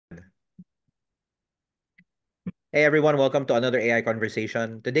Hey everyone, welcome to another AI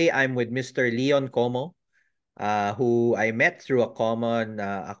conversation. Today I'm with Mr. Leon Como, who I met through a common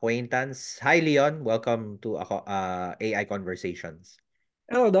acquaintance. Hi Leon, welcome to AI Conversations.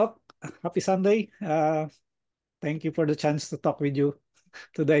 Hello, Doc. Happy Sunday. Thank you for the chance to talk with you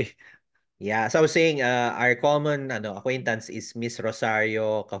today. Yeah, so I was saying our common acquaintance is Miss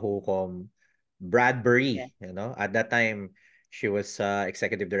Rosario Cahucom Yeah. Bradbury. At that time she was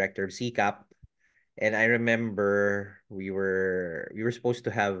executive director of CCAP, and I remember we were supposed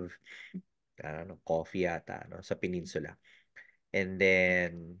to have coffee yata sa Peninsula. And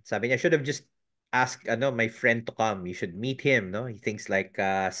then sabi niya, should have just asked my friend to come. You should meet him, no? He thinks like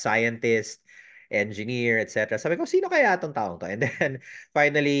scientist, engineer, etc. Sabi ko, sino kaya itong taong to? And then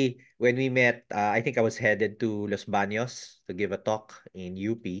finally, when we met, I think I was headed to Los Baños to give a talk in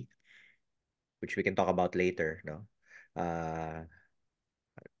UP, which we can talk about later, no? Uh,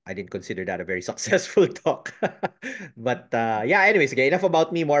 I didn't consider that a very successful talk. But yeah, anyways, okay, enough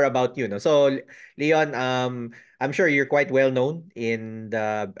about me, more about you. No? So, Leon, I'm sure you're quite well known in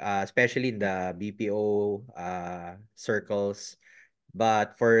especially in the BPO circles.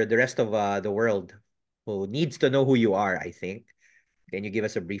 But for the rest of the world who needs to know who you are, I think, can you give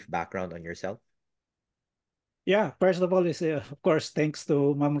us a brief background on yourself? Yeah, first of all, is of course thanks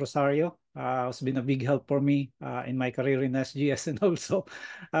to Ma'am Rosario. It's been a big help for me in my career in SGS, and also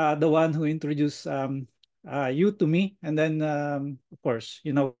the one who introduced you to me. And then, of course,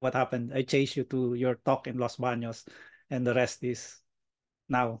 you know what happened. I chased you to your talk in Los Baños, and the rest is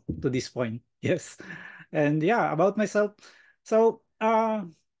now to this point. Yes, and yeah, about myself. So, yeah,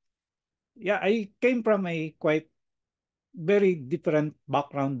 I came from a quite very different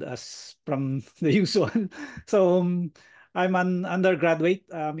background as from the usual. So I'm an undergraduate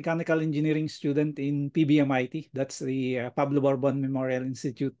mechanical engineering student in PBMIT. That's the Pablo Borbon Memorial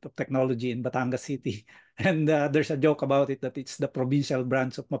Institute of Technology in Batangas City. And there's a joke about it that it's the provincial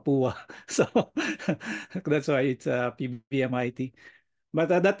branch of Mapua. So that's why it's PBMIT. But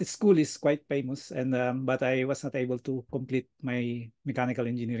that school is quite famous, and but I was not able to complete my mechanical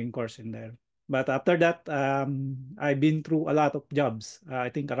engineering course in there. But after that, I've been through a lot of jobs. I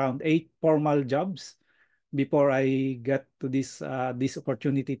think around 8 formal jobs before I got to this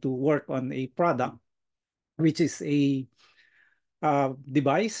opportunity to work on a product, which is a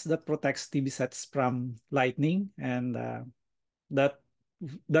device that protects TV sets from lightning, and that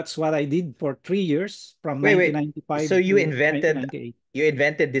that's what I did for 3 years from Wait. So 1995 to 1998. you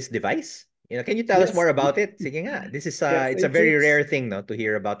invented this device? Can you tell us more Yes. about it? Sige nga. This is Yes, it's a very rare thing, no, to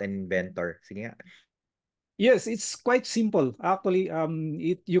hear about an inventor. Sige nga. yes, it's quite simple. Actually,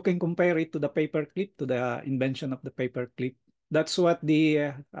 you can compare it to the paperclip, to the invention of the paperclip. That's what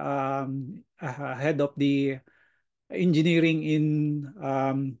the head of the engineering in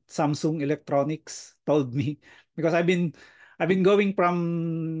Samsung Electronics told me, because I've been going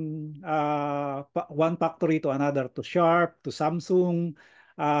from one factory to another, to Sharp, to Samsung,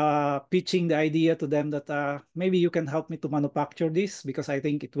 pitching the idea to them that maybe you can help me to manufacture this because I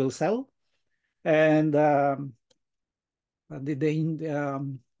think it will sell. And I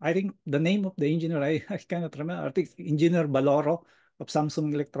think the name of the engineer, I cannot remember. I think Engineer Baloro of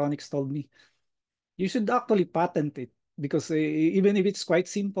Samsung Electronics told me, you should actually patent it because even if it's quite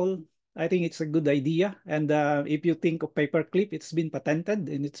simple, I think it's a good idea. And if you think of paperclip, it's been patented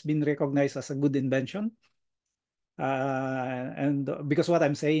and it's been recognized as a good invention. And because what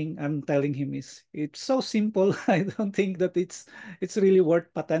I'm telling him is it's so simple. I don't think that it's really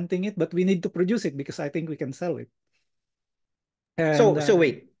worth patenting it, but we need to produce it because I think we can sell it. And So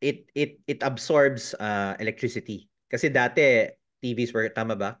wait, it absorbs electricity. Kasi dati TVs were,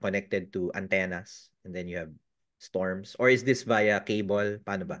 tama ba, connected to antennas, and then you have storms, or is this via cable?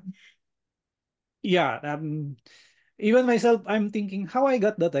 Paano ba? yeah, even myself, I'm thinking how I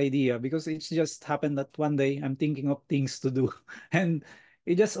got that idea because it's just happened that one day I'm thinking of things to do, and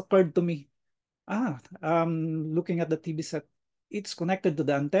it just occurred to me, looking at the TV set, it's connected to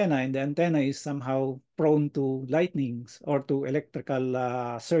the antenna, and the antenna is somehow prone to lightnings or to electrical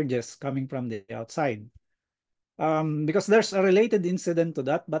surges coming from the outside. Because there's a related incident to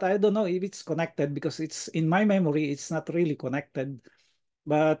that, but I don't know if it's connected because it's in my memory, it's not really connected.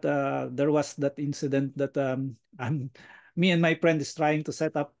 But there was that incident that me and my friend is trying to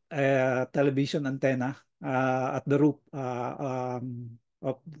set up a television antenna at the roof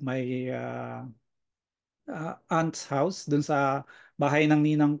of my aunt's house, dun sa bahay ng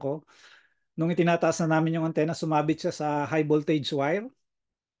ninang ko. Nung itinataas na namin yung antenna, sumabit siya sa high voltage wire.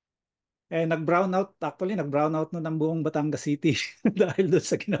 Eh, nag-brown out na ng buong Batangas City dahil doon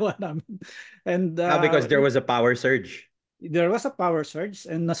sa ginawa namin. And Because there was a power surge. there was a power surge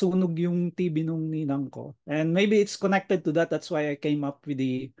and nasunog yung TV nung ninang ko. And maybe it's connected to that. That's why I came up with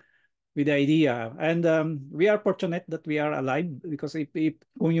the idea. And we are fortunate that we are alive because if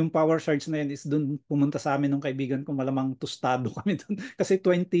kung yung power surge na yun is dun pumunta sa amin ng kaibigan ko, malamang tostado kami dun. Kasi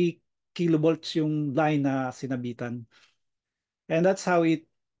 20 kilovolts yung line na sinabitan. And that's how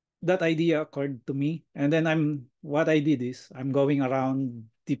that idea occurred to me. And then what I did is I'm going around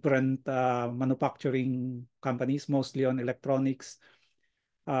different manufacturing companies, mostly on electronics,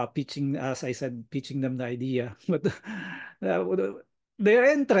 pitching, as I said, pitching them the idea. But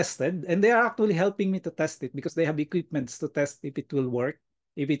they're interested and they are actually helping me to test it because they have equipments to test if it will work.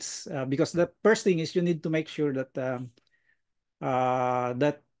 If it's because the first thing is you need to make sure that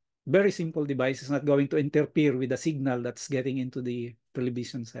that very simple device is not going to interfere with the signal that's getting into the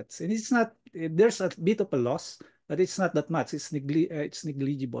television sets. And it's not, there's a bit of a loss, but it's not that much. It's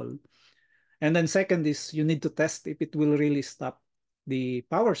negligible. And then second is you need to test if it will really stop the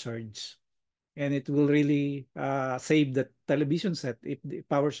power surge and it will really save the television set if the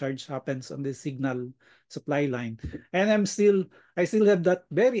power surge happens on the signal supply line. And I still have that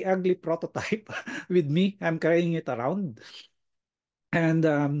very ugly prototype with me. I'm carrying it around and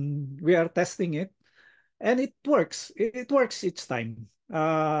we are testing it and it works. It works each time.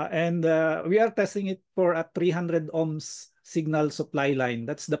 And we are testing it for a 300 ohms signal supply line.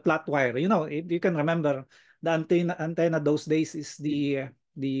 That's the flat wire. You know, if you can remember, the antenna those days is the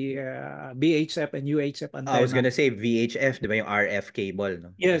VHF and UHF I was antenna. gonna say VHF, di ba yung RF cable, no?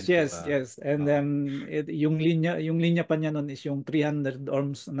 Yes, Into, yes, yes. And uh, yung linya pa niya nun is yung 300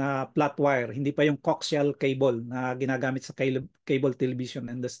 ohms na flat wire, hindi pa yung coaxial cable na ginagamit sa cable television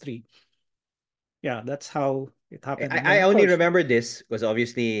industry. Yeah, that's how it happened. And then I of only course, remember this because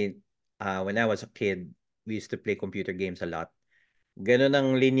obviously, when I was a kid, we used to play computer games a lot. Ganun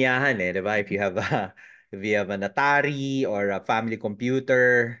ang linyahan eh, 'di ba? If you have if you have an Atari or a family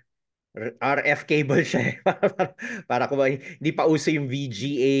computer, RF cable siya eh. Para kung hindi pa uso yung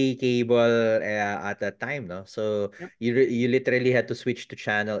VGA cable at that time, no? So yep. you literally had to switch to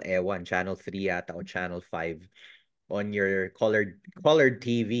channel one, channel 3 yata o channel 5 on your colored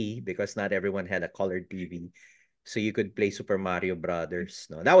TV because not everyone had a colored TV. So you could play Super Mario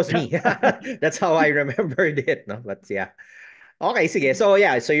Brothers, no? That was Yeah. me. That's how I remembered it, no? But yeah. Okay, sige. So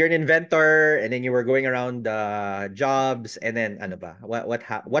yeah, so you're an inventor and then you were going around jobs and then ano ba?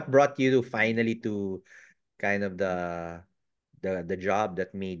 What brought you to finally to kind of the job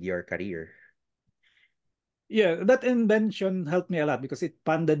that made your career? Yeah, that invention helped me a lot because it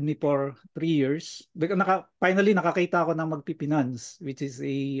funded me for 3 years. Because finally nakakita ako ng magpipinance, which is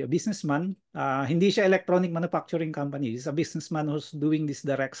a businessman. Hindi siya electronic manufacturing company. He's a businessman who's doing this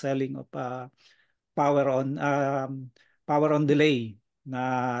direct selling of power on power on delay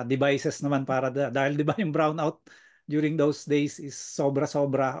na devices naman para dahil 'di ba yung brownout during those days is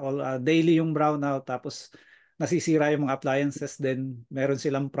sobra-sobra all daily yung brownout tapos nasisira yung mga appliances then meron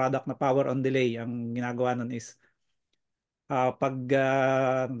silang product na power on delay ang ginagawa nun is pag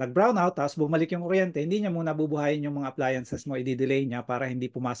nag-brown out tapos bumalik yung kuryente, hindi niya muna bubuhayin yung mga appliances mo, i-delay niya para hindi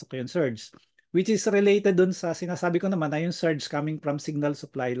pumasok yung surge. Which is related dun sa sinasabi ko naman na yung surge coming from signal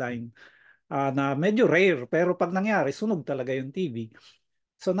supply line na medyo rare pero pag nangyari, sunog talaga yung TV.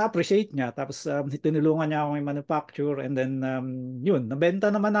 So na-appreciate niya tapos tinulungan niya ako manufacture and then yun,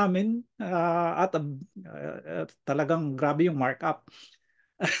 nabenta naman namin talagang grabe yung markup.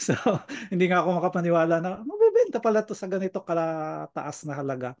 So, hindi nga ako makapaniwala na mabebenta pala to sa ganito kalataas na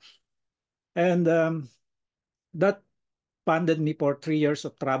halaga. And that funded me for 3 years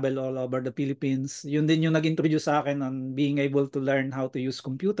of travel all over the Philippines. Yun din yung nag-introduce sa akin on being able to learn how to use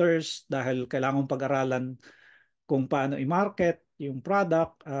computers dahil kailangan pag-aralan kung paano i-market yung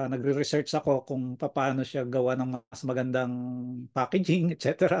product. Nagre-research ako kung paano siya gawa ng mas magandang packaging,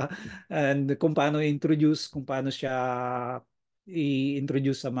 etc. And kung paano i-introduce, kung paano siya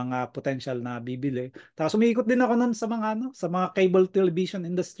i-introduce sa mga potential na bibili. Tapos umiikot din ako nun sa mga sa mga cable television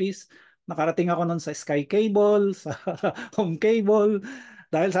industries. Nakarating ako nun sa Sky Cable, sa Home Cable.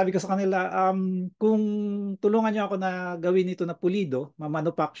 Dahil sabi ko sa kanila, kung tulungan niyo ako na gawin ito na pulido,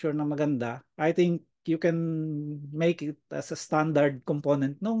 ma-manufacture na maganda, I think you can make it as a standard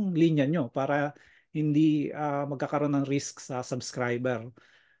component ng linya nyo para hindi magkakaroon ng risk sa subscriber.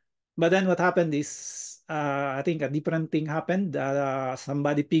 But then what happened is, I think a different thing happened.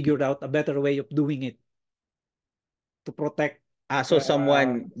 Somebody figured out a better way of doing it to protect So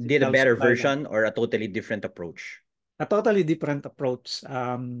someone did a signal better supply line. version or a totally different approach? A totally different approach.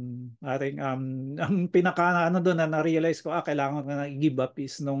 I think ang pinaka ano doon na na-realize ko, kailangan ko na i-give up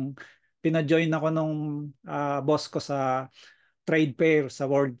is nung pina-join ako nung boss ko sa trade fair sa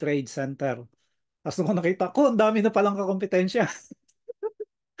World Trade Center. Tapos nung nakita ko, ang dami na palang kakompetensya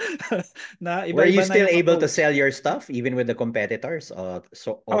na Were you iba-iba na still yung able to approach. sell your stuff even with the competitors?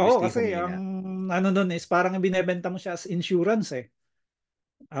 So Oo, obviously kasi ang humina. ano nun is parang binebenta mo siya as insurance eh.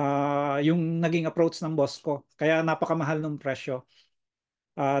 Yung naging approach ng boss ko. Kaya napakamahal ng presyo.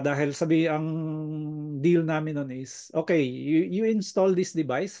 Dahil sabi ang deal namin nun is, okay, you install this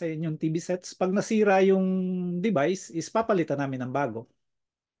device sa inyong TV sets. Pag nasira yung device, is papalitan namin ng bago.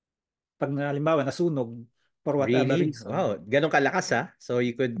 Pag halimbawa nasunog for whatever Really? reason. Wow, ganun kalakas ha. So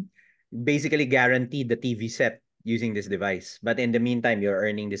you could basically guarantee the TV set using this device. But in the meantime, you're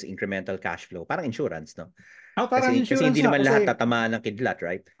earning this incremental cash flow. Parang insurance, no? Parang Kasi insurance hindi nga naman kasi lahat tatamaan ng kidlat,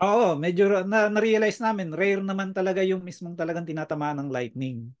 right? oo, medyo na-realize namin, rare naman talaga yung mismong talagang tinatamaan ng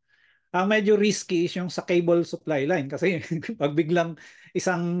lightning. Ang medyo risky is yung sa cable supply line kasi pag biglang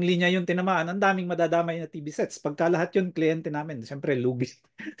isang linya yung tinamaan, ang daming madadamay na TV sets. Pagka lahat yun, kliyente namin, siyempre lugi.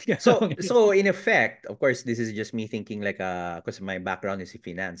 So in effect, of course, this is just me thinking like because my background is in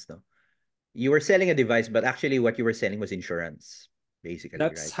finance, no? You were selling a device, but actually what you were selling was insurance, basically,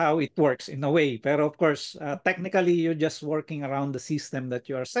 That's right? how it works in a way. Pero of course, technically, you're just working around the system that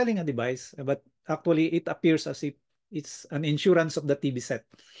you are selling a device, but actually, it appears as if it's an insurance of the TV set.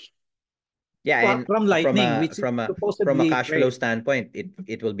 Yeah, and From Lightning, which is from a supposedly cash flow great. standpoint,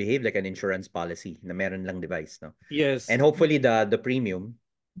 it will behave like an insurance policy na meron lang device, no? Yes, And hopefully the premium,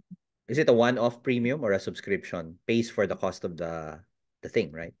 is it a one-off premium or a subscription? Pays for the cost of the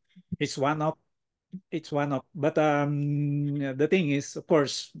thing, right? it's one of it's one of. But the thing is, of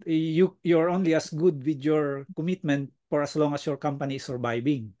course, you're only as good with your commitment for as long as your company is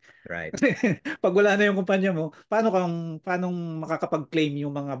surviving. Right. Pag wala na yung kumpanya mo, paano makakapag-claim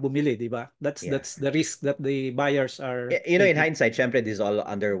yung mga bumili, di ba? Yeah. That's the risk that the buyers are In taking. hindsight, syempre this is all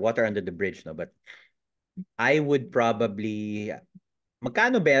under water under the bridge, no? But I would probably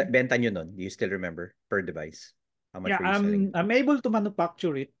magkano benta nyo nun? Do you still remember per device? How much Yeah, were you selling it? I'm able to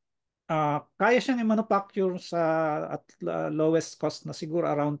manufacture it. Kaya siyang i-manufacture sa at lowest cost na siguro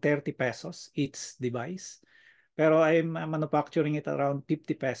around 30 pesos each device. Pero I'm manufacturing it around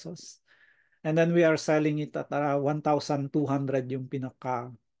 50 pesos. And then we are selling it at 1,200 yung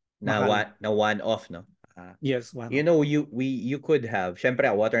pinaka mahal. Na one off, no? Ah, Yes, one you of. know, you could have,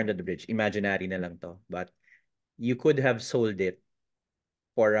 syempre, water under the bridge, imaginary na lang to, but you could have sold it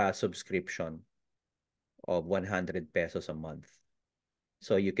for a subscription of 100 pesos a month.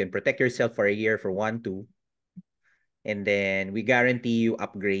 So you can protect yourself for a year for 1, 2, and then we guarantee you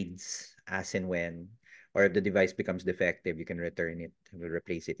upgrades as and when, or if the device becomes defective, you can return it, we'll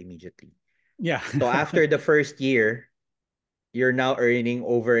replace it immediately. Yeah. So after the first year, you're now earning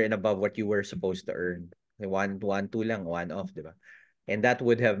over and above what you were supposed to earn. One, two lang, one off, di ba? And that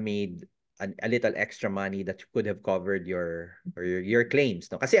would have made a little extra money that could have covered your claims.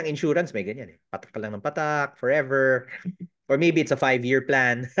 No? Kasi ang insurance may ganyan eh. Patak ka lang ng patak, forever. Or maybe it's a 5-year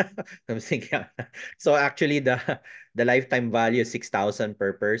plan. I'm thinking, so actually the lifetime value is 6,000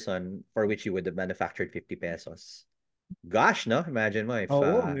 per person for which you would have manufactured 50 pesos. Gosh, no? Imagine mo if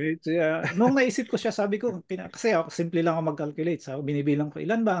Oo, nung naisip ko siya, sabi ko, kasi ako, simple lang ako mag-calculate. So, binibilang ko,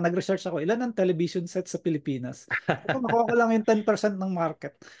 ilan ba? Nag-research ako, ilan ang television set sa Pilipinas? Kung makuha ko lang yung 10% ng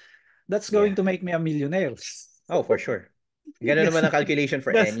market, that's going yeah. to make me a millionaire. Oh, for sure. Gano'n naman ang calculation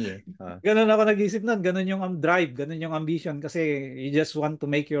for Gas- any eh. Ganun ako nag-isip nun, ganun yung drive, ganun yung ambition kasi you just want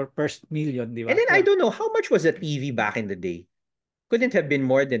to make your first million, di And ba? then I don't know, how much was a TV back in the day? Couldn't have been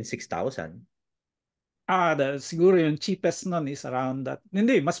more than 6,000. Siguro yung cheapest nun is around that.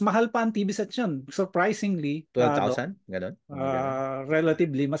 Hindi, mas mahal pa ang TV sets yun. Surprisingly, Doc, 12,000? Ganon? Mga ganon.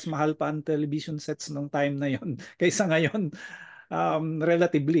 relatively, mas mahal pa ang television sets nung time na yon kaysa ngayon.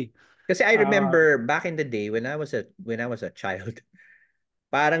 Relatively. Kasi I Uh, remember back in the day when I was a child,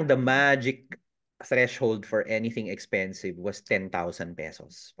 parang the magic threshold for anything expensive was 10,000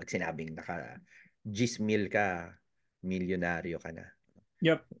 pesos. Pag sinabing naka mil ka, milyonaryo ka na.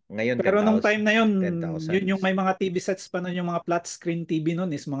 yep. Ngayon Pero nung time na yon, 10,000 yun yung is. may mga TV sets pa nun, yung mga flat screen TV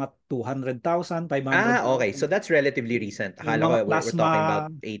nun is mga 200,000, Okay. So 500,000. that's relatively recent. Yung Akala ko mga we're plasma talking about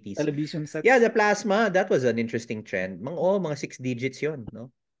 80s. television Yeah, sets. the plasma, that was an interesting trend. Mga 6 digits 'yon,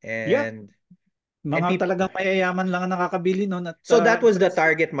 no? Yeah, And mga people. talagang mayayaman lang ang nakakabili nun at So that was the presyo.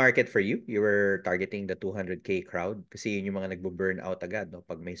 target market for you? You were targeting the 200K crowd kasi yun yung mga nagbo-burn out agad, no?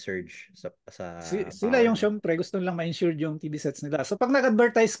 Pag may surge sa Sila power, yung no? syempre gusto lang ma-insure yung TV sets nila. So pag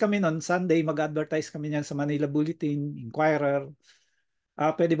nag-advertise kami noon, Sunday mag-advertise kami niyan sa Manila Bulletin, Inquirer,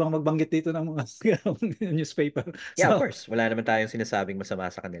 Pwede bang magbanggit dito ng mga newspaper? Yeah, of So, course. Wala naman tayong sinasabing masama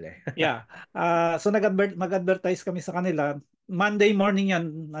sa kanila eh. yeah. So mag-advertise kami sa kanila. Monday morning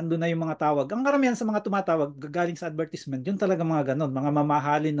yan, nandun na yung mga tawag. Ang karamihan sa mga tumatawag galing sa advertisement, yun talaga mga ganon, mga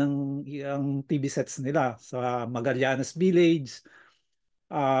mamahalin ng ang TV sets nila sa Magallanes Village.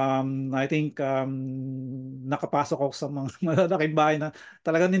 I think nakapasok ako sa mga malalaking bahay na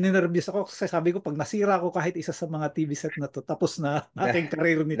talagang ninenervyos ako kasi sabi ko pag nasira ako kahit isa sa mga TV set na to, tapos na aking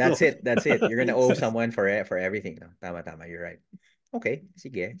karir nito. That's it. That's it. You're gonna owe someone for everything. No? Tama, tama. You're right. Okay,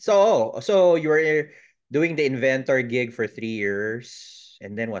 sige. So you were doing the inventor gig for 3 years,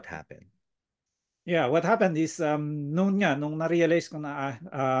 and then what happened? Yeah, what happened is nung na-realize ko na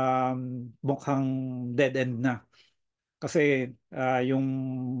mukhang dead end na. Kasi yung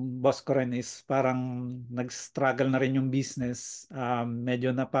boss ko rin is parang nag-struggle na rin yung business.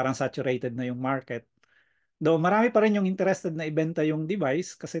 Medyo na parang saturated na yung market. Though marami pa rin yung interested na ibenta yung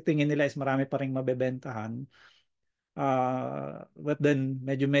device kasi tingin nila is marami pa rin mabebentahan. But then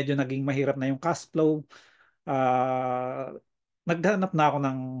medyo naging mahirap na yung cash flow. uh, Naghanap na ako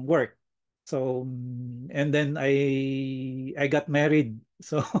ng work. So, and then I got married.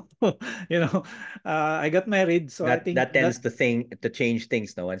 So, you know, I got married. So I That think that tends to change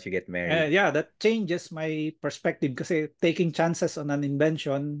things. No, once you get married. yeah, that changes my perspective kasi taking chances on an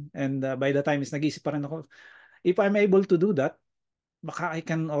invention and by the time is nag-iisip pa rin ako, if I'm able to do that, baka I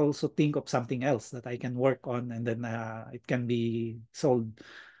can also think of something else that I can work on and then it can be sold.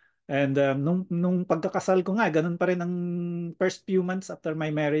 And nung pagkakasal ko nga, ganun pa rin ang first few months after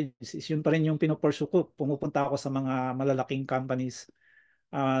my marriage, is yun pa rin yung pinupursu ko. Pumupunta ako sa mga malalaking companies.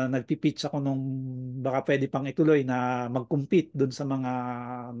 Nagpipitch ako nung baka pwede pang ituloy na mag-compete dun sa mga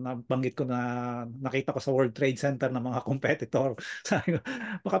nabanggit ko na nakita ko sa World Trade Center ng mga competitor. Sabi ko,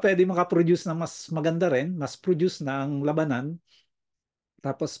 baka pwede makaproduce na mas maganda rin, mas produce na ang labanan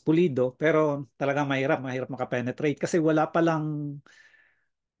tapos pulido, pero talagang mahirap makapenetrate kasi wala pa lang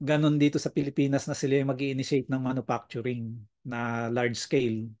ganun dito sa Pilipinas na sila yung mag-initiate ng manufacturing na large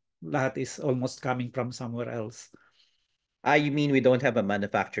scale. Lahat is almost coming from somewhere else. Ah, you mean we don't have a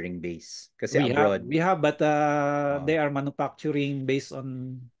manufacturing base? Kasi We abroad, have, but uh, they are manufacturing based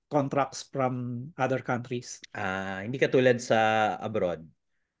on contracts from other countries. hindi katulad sa abroad,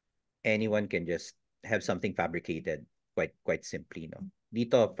 anyone can just have something fabricated quite simply, no?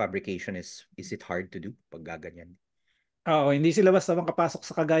 Dito, fabrication is it hard to do pag gaganyan? Oo, hindi sila basta makapasok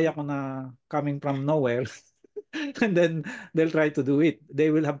sa kagaya ko na coming from nowhere and then they'll try to do it. They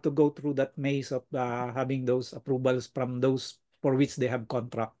will have to go through that maze of having those approvals from those for which they have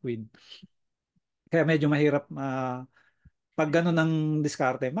contract with. Kaya medyo mahirap pag ganun ang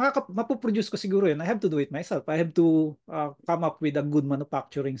diskarte. Mapoproduce ko siguro yun. I have to do it myself. I have to come up with a good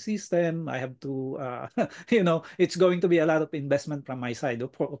manufacturing system. I have to, it's going to be a lot of investment from my side,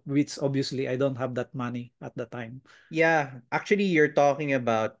 of which obviously I don't have that money at the time. Yeah, actually, you're talking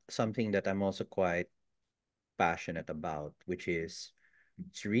about something that I'm also quite passionate about, which is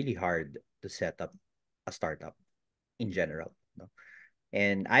it's really hard to set up a startup in general, no?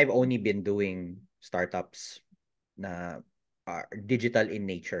 And I've only been doing startups na are digital in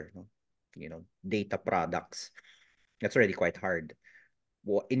nature, no? Data products. That's already quite hard.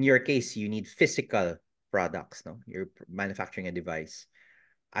 Well, in your case, you need physical products, no? You're manufacturing a device.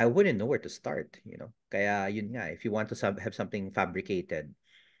 I wouldn't know where to start. Kaya yun nga, if you want to have something fabricated,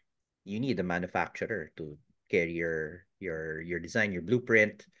 you need a manufacturer to carry your design, your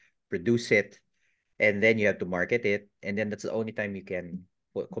blueprint, produce it, and then you have to market it, and then that's the only time you can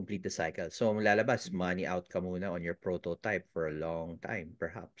complete the cycle. So lalabas money out ka muna on your prototype for a long time,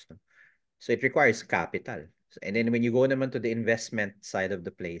 perhaps. No? So it requires capital. And then when you go naman to the investment side of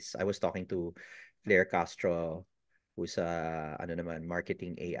the place, I was talking to Flair Castro, who's a ano naman,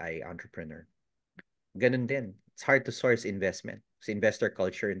 marketing AI entrepreneur. Ganun din. It's hard to source investment. Kasi investor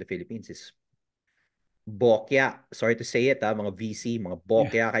culture in the Philippines is bokya. Sorry to say it, mga VC, mga Yeah.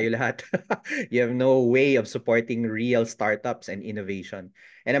 bokya kayo lahat. You have no way of supporting real startups and innovation.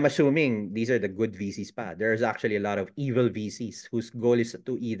 And I'm assuming these are the good VCs pa. There's actually a lot of evil VCs whose goal is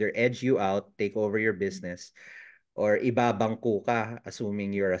to either edge you out, take over your business, or ibabangko ka,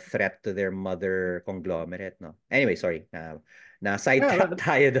 assuming you're a threat to their mother conglomerate, no? Anyway, sorry. Na Yeah, sidetrack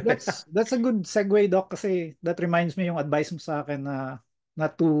tayo doon. that's a good segue, Doc, kasi that reminds me yung advice mo sa akin na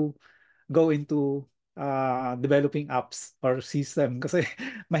not to go into developing apps or system kasi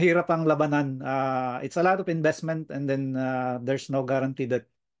mahirap ang labanan. It's a lot of investment and then there's no guarantee that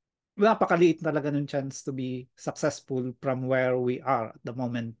napakaliit talaga ng chance to be successful from where we are at the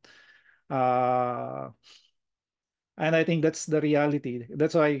moment. Uh, And I think that's the reality.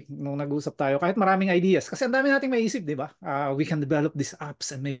 That's why nung nag-usap tayo, kahit maraming ideas, kasi ang dami nating maiisip, di ba? We can develop these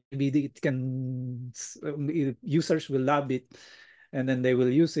apps and maybe it can, users will love it and then they will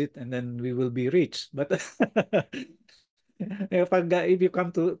use it and then we will be rich. But if you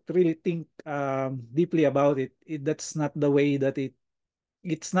come to really think deeply about it, that's not the way that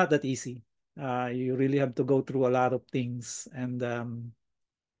it's not that easy. You really have to go through a lot of things and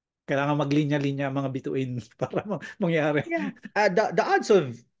kailangan maglinya-linya ang mga bituin para mangyari. Yeah. The odds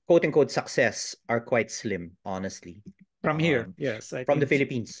of quote unquote success are quite slim, honestly. From here, Um, yes, I from the think.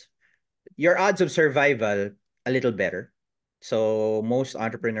 Philippines. Your odds of survival a little better. So most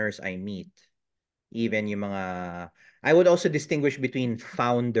entrepreneurs I meet, even yung mga I would also distinguish between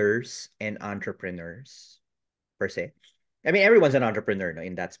founders and entrepreneurs per se. I mean, everyone's an entrepreneur no,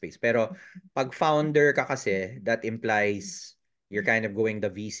 in that space. Pero pag founder ka kasi, that implies you're kind of going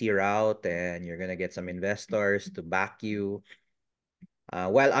the VC route and you're gonna get some investors to back you.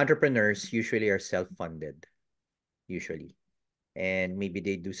 While entrepreneurs usually are self-funded, usually. And maybe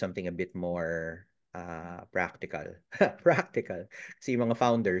they do something a bit more practical. Practical. Kasi yung mga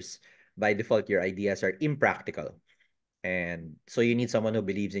founders, by default, your ideas are impractical. And so you need someone who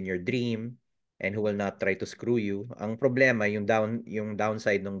believes in your dream and who will not try to screw you. Ang problema, yung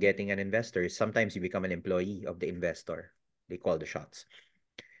downside ng getting an investor is sometimes you become an employee of the investor. They call the shots.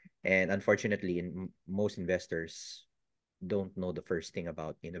 And unfortunately, most investors don't know the first thing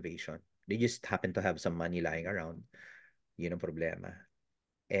about innovation. They just happen to have some money lying around. Yun ang problema.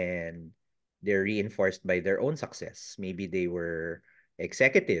 And they're reinforced by their own success. Maybe they were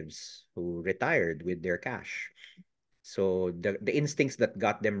executives who retired with their cash. So the instincts that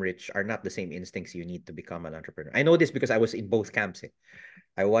got them rich are not the same instincts you need to become an entrepreneur. I know this because I was in both camps. Eh.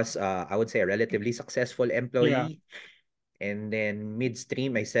 I was I would say a relatively successful Yeah, employee, and then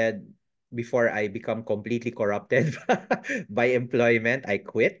midstream I said before I become completely corrupted by employment, I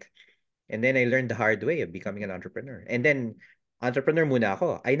quit. And then I learned the hard way of becoming an entrepreneur. And then entrepreneur muna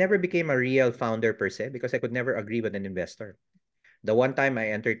ako. I never became a real founder per se because I could never agree with an investor. The one time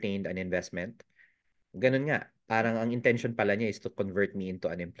I entertained an investment, ganun nga. Parang ang intention pala niya is to convert me into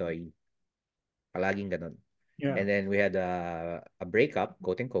an employee. Palaging ganun. yeah. And then we had a breakup,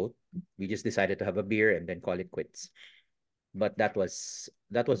 quote unquote. We just decided to have a beer and then call it quits. But that was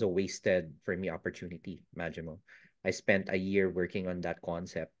a wasted for me opportunity, imagine mo. I spent a year working on that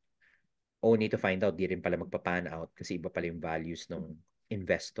concept only to find out di rin pala magpa-pan out kasi iba pala yung values ng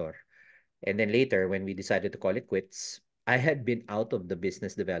investor. And then later, when we decided to call it quits, I had been out of the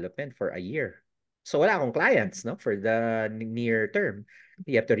business development for a year. So wala akong clients, no, for the near term.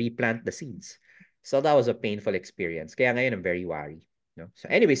 You have to replant the seeds. So that was a painful experience. Kaya ngayon I'm very worried. No? So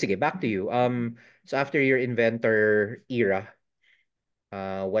anyway, sige, back to you. So after your inventor era,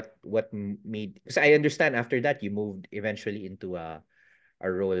 what made? Because I understand after that you moved eventually into a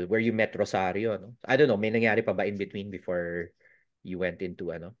role where you met Rosario, no? I don't know, may nangyari pa ba in between before you went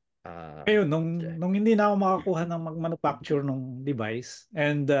into ano? Ayun, nung hindi na ako makakuha ng mag-manufacture ng device,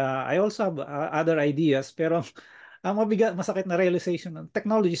 and I also have other ideas, pero ang masakit na realization,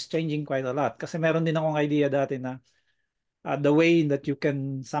 technology is changing quite a lot. Kasi meron din akong idea dati na the way that you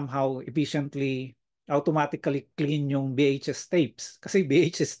can somehow efficiently automatically clean yung VHS tapes. Kasi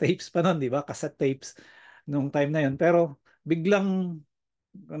VHS tapes pa nun, di ba? Cassette tapes nung time na yun. Pero biglang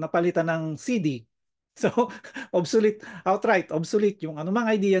napalitan ng CD. So, obsolete yung anumang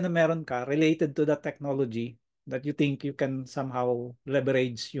idea na meron ka related to that technology that you think you can somehow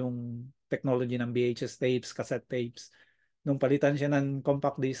leverage yung technology ng VHS tapes, cassette tapes. Nung palitan siya ng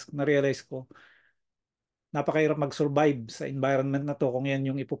compact disc, na-realize ko, napakahirap mag-survive sa environment na to kung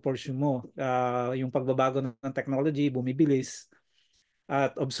yan yung ipopursue mo. Yung pagbabago ng technology, bumibilis,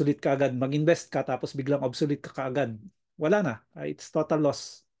 at obsolete ka agad. Mag-invest ka tapos biglang obsolete ka kaagad. Wala na. It's total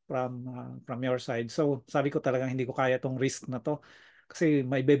loss from your side. So sabi ko talagang hindi ko kaya tong risk na to. Kasi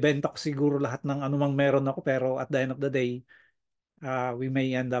may bebenta ko siguro lahat ng anumang meron ako pero at the end of the day, we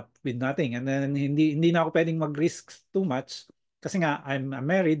may end up with nothing. And then hindi na ako pwedeng mag-risk too much kasi nga I'm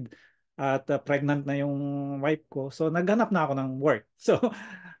married at pregnant na yung wife ko. So naghanap na ako ng work. So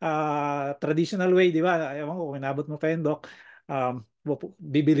traditional way, di ba? Ewan ko, kung inabot mo pa yun, Doc,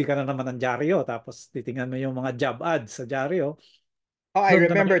 bibili ka na naman ng dyaryo tapos titingnan mo yung mga job ads sa dyaryo. Oh, I Doon ko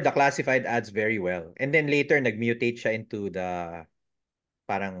remember nakita. the classified ads very well. And then later nag-mutate siya into the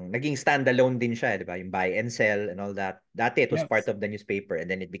parang naging standalone din siya, 'di ba? Yung buy and sell and all that. Dati it was part Yes. of the newspaper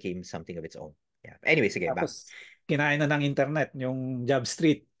and then it became something of its own. Yeah. Anyway, sige, back. Tapos kinain na ng internet yung Job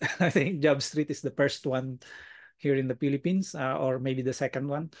Street. I think Job Street is the first one here in the Philippines, or maybe the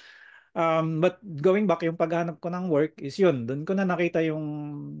second one. But going back, yung paghanap ko ng work is yun. Doon ko na nakita yung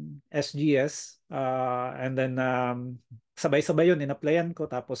SGS. And then sabay-sabay yun, in-applyan ko.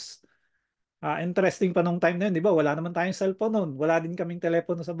 Tapos interesting pa nung time na yun, di ba? Wala naman tayong cellphone noon. Wala din kaming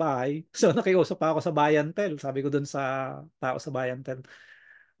telepono sa bahay. So nakiusap pa ako sa Bayantel. Sabi ko dun sa tao sa Bayantel,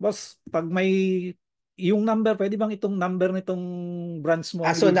 boss, pag may yung number, pwede bang itong number nitong branch mo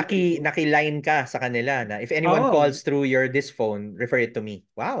Ah, ang so ibibigay ko? naki-line ka sa kanila na if anyone Oo. calls through your this phone, refer it to me.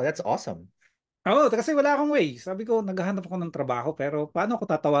 Wow, that's awesome. Oo, kasi wala akong way. Sabi ko, naghahanap ako ng trabaho, pero paano ko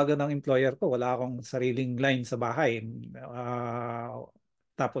tatawagan ng employer ko? Wala akong sariling line sa bahay.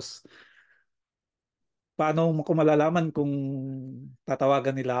 Tapos, paano ko malalaman kung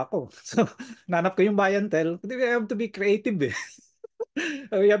tatawagan nila ako? So, nanap ko yung Bayantel. We have to be creative eh.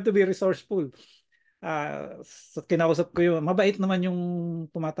 We have to be resourceful. So kinausap ko yung, mabait naman yung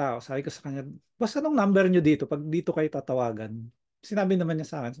tumatao. Sabi ko sa kanya, boss, anong number nyo dito? Pag dito kayo tatawagan. Sinabi naman niya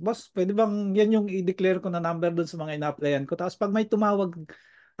sa akin, boss, pwede bang yan yung i-declare ko na number doon sa mga ina-applyan ko? Tapos pag may tumawag,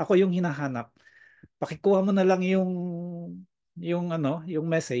 ako yung hinahanap. Pakikuha mo na lang yung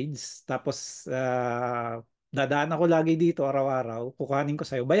message. Tapos dadaan ako lagi dito araw-araw. Kukuhanin ko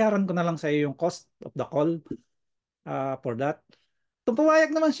sa'yo. Bayaran ko na lang sa'yo yung cost of the call for that.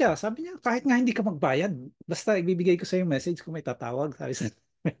 Pumayag naman siya. Sabi niya, kahit nga hindi ka magbayad, basta ibibigay ko sa yung message kung may tatawag. Sabi sa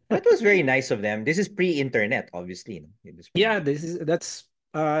That was very nice of them. This is pre-internet, obviously, no? At this point. Yeah, that's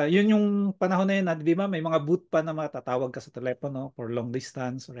yun yung panahon na yun, di ba? May mga booth pa na matatawag ka sa telepono for long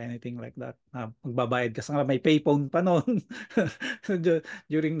distance or anything like that. Magbabayad ka sa may payphone pa noon.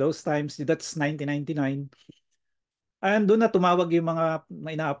 During those times, that's 1999. And doon na tumawag yung mga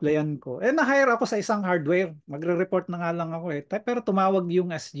ina-applyan ko. Na-hire ako sa isang hardware. Magre-report na nga lang ako eh. Pero tumawag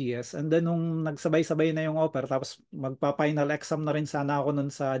yung SGS. And then nung nagsabay-sabay na yung offer, tapos magpa-final exam na rin sana ako nun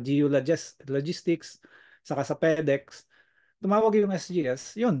sa GU Logistics, saka sa FedEx. Tumawag yung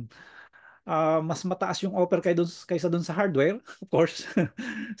SGS. Yun. Mas mataas yung offer kaysa dun sa hardware, of course.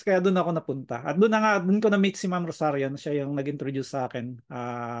 Kaya doon ako napunta. At doon na nga, doon ko na-meet si Ma'am Rosarian. Siya yung nag-introduce sa akin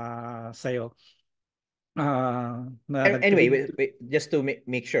sa'yo. Na Anyway, nag-trade. just to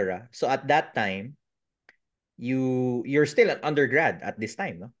make sure, so at that time, you're still an undergrad at this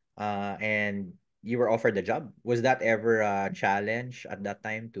time, no? And you were offered the job. Was that ever a challenge at that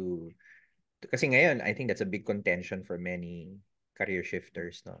time kasi ngayon, I think that's a big contention for many career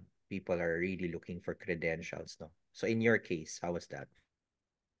shifters, no? People are really looking for credentials, no? So in your case, how was that?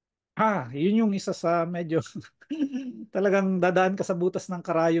 Yun yung isa sa medyo talagang dadaan ka sa butas ng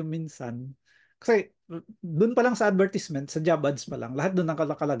karayom minsan. Kasi doon pa lang sa advertisement, sa job ads pa lang, lahat doon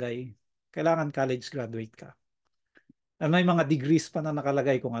nakalagay, kailangan college graduate ka. May mga degrees pa na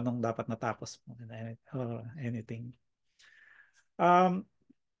nakalagay kung anong dapat natapos mo or anything. Um,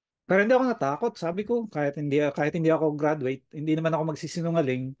 pero hindi ako natakot. Sabi ko, kahit hindi ako graduate, hindi naman ako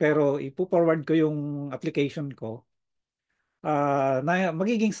magsisinungaling, pero ipo-forward ko yung application ko.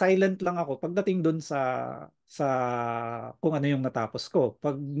 Magiging silent lang ako pagdating doon sa kung ano yung natapos ko.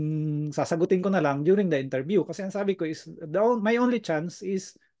 Pag sasagutin ko na lang during the interview kasi ang sabi ko is my only chance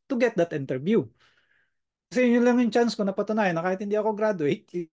is to get that interview. Kasi yun lang yung chance ko na patunayan na kahit hindi ako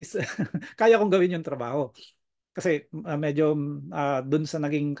graduate is kaya kong gawin yung trabaho. Kasi medyo dun sa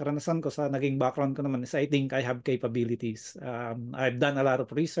naging karanasan ko, sa naging background ko naman is I think I have capabilities. I've done a lot of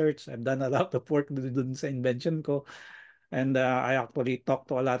research, I've done a lot of work dun sa invention ko. And I actually talked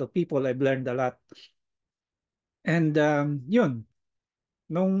to a lot of people. I've learned a lot. And yun,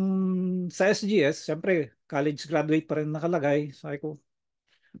 nung sa SGS, syempre, college graduate pa rin nakalagay. Sabi ko,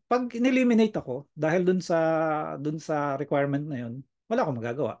 pag in-eliminate ako, dahil dun sa requirement na yun, wala akong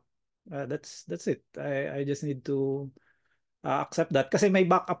magagawa. That's it. I just need to accept that. Kasi may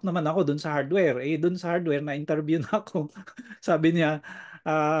backup naman ako dun sa hardware. Dun sa hardware, na-interview na ako. Sabi niya,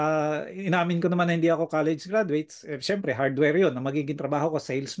 inamin ko naman na hindi ako college graduates. Siyempre, hardware yun. Na magiging trabaho ko,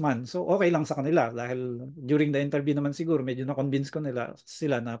 salesman. So, okay lang sa kanila. Dahil during the interview naman siguro, medyo na-convince ko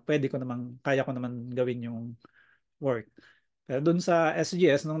sila na pwede ko naman, kaya ko naman gawin yung work. Pero dun sa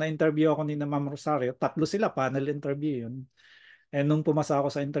SGS, nung na-interview ako ni na Ma'am Rosario, tatlo sila, panel interview yun. And nung pumasa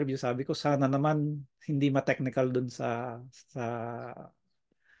ako sa interview, sabi ko sana naman hindi ma-technical dun sa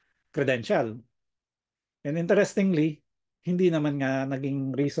credential. And interestingly, hindi naman nga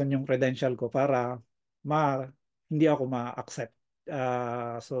naging reason yung credential ko para ma hindi ako ma-accept.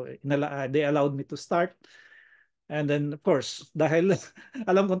 They allowed me to start. And then of course, dahil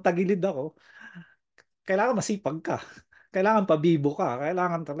alam kong tagilid ako, kailangan masipag ka. Kailangan pabibo ka.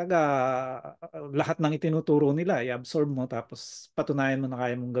 Kailangan talaga lahat ng itinuturo nila, i-absorb mo tapos patunayan mo na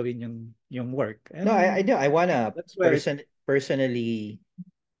kaya mong gawin yung work. No, I And do. I wanna that's where it, personally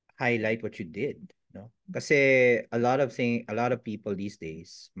highlight what you did, no? Kasi a lot of people these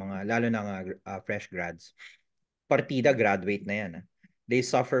days, mga lalo na nga fresh grads, partida graduate na yan. they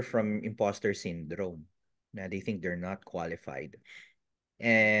suffer from imposter syndrome. Na they think they're not qualified.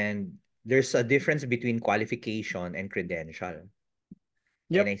 And there's a difference between qualification and credential.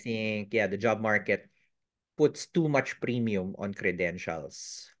 And Yep. I think, yeah, the job market puts too much premium on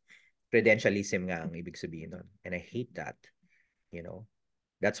credentials. Credentialism nga ang ibig sabihin nun. And I hate that, you know.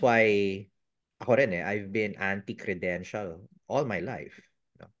 That's why ako rin I've been anti-credential all my life.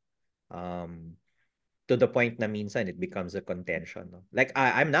 No? Um, to the point na minsan it becomes a contention. No? Like,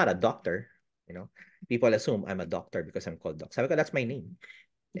 I'm not a doctor, you know. People assume I'm a doctor because I'm called doc. Sabi ko, that's my name.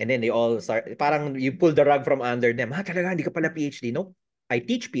 And then they all start, parang you pull the rug from under them. Ha, talaga, hindi ka pala PhD. No, I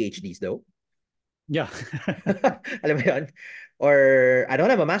teach PhDs though. Yeah. Alam mo yun? Or I don't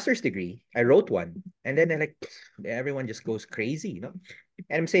have a master's degree. I wrote one. And then they're like, everyone just goes crazy, you know?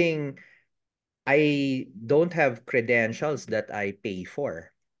 And I'm saying, I don't have credentials that I pay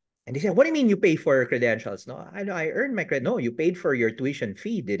for. And they say, what do you mean you pay for credentials? No, I know I earned my credit. No, you paid for your tuition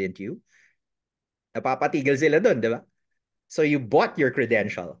fee, didn't you? Napapatigil sila doon, di ba? So you bought your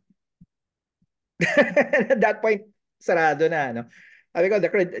credential. At that point, sarado na, no? Sabi ko,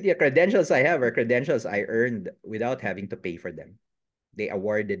 the credentials I have are credentials I earned without having to pay for them. They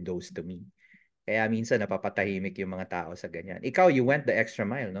awarded those to me. Kaya minsan napapatahimik yung mga tao sa ganyan. Ikaw, you went the extra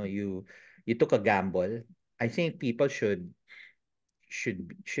mile, no? You took a gamble. I think people should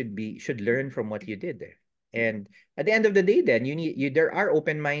learn from what you did there. And at the end of the day, then there are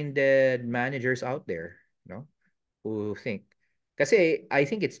open-minded managers out there, no? Who think. Kasi I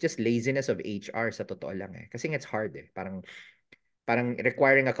think it's just laziness of HR sa totoo lang eh. Kasi it's hard eh. Parang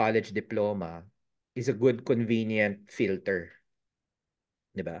requiring a college diploma is a good convenient filter,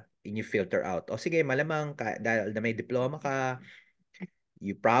 'di ba? And you filter out. O sige, malamang dahil na may diploma ka,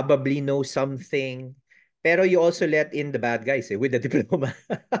 you probably know something. Pero you also let in the bad guys with the diploma.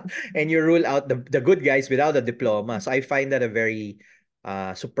 And you rule out the good guys without a diploma. So I find that a very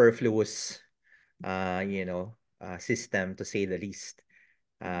superfluous system to say the least.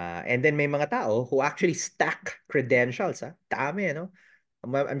 And then may mga tao who actually stack credentials. Dami, no?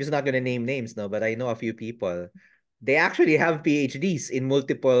 I'm just not gonna name names, no, but I know a few people. They actually have PhDs in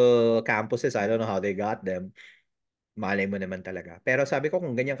multiple campuses. I don't know how they got them. Malay mo naman talaga. Pero sabi ko,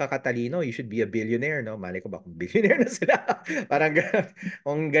 kung ganyan ka katalino, you should be a billionaire, no? Malay ko ba kung billionaire na sila? Parang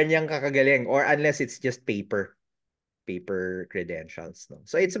kung ganyan ka kagaling. Or unless it's just paper credentials, no?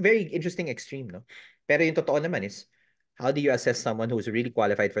 So it's a very interesting extreme, no? Pero yung totoo naman is, how do you assess someone who's really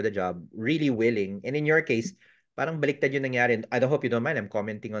qualified for the job, really willing, and in your case, parang baliktad yung nangyari. I don't hope you don't mind, I'm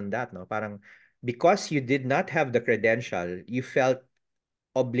commenting on that, no? Parang, because you did not have the credential, you felt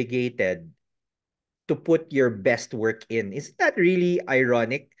obligated to put your best work in. Isn't that really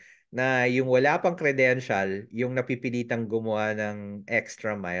ironic na yung wala pang credential, yung napipilitang gumawa ng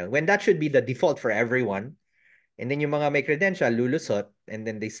extra mile, when that should be the default for everyone. And then yung mga may credential, lulusot, and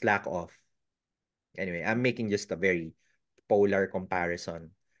then they slack off. Anyway, I'm making just a very polar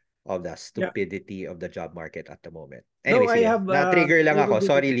comparison of the Yeah. stupidity of the job market at the moment. Anyway, Though I sige. have Na-trigger lang ako.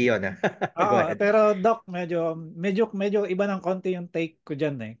 Sorry, credibility. Leon. Go ahead. Pero Doc, medyo iba ng konti yung take ko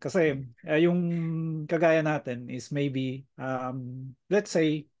diyan eh. Kasi yung kagaya natin is maybe let's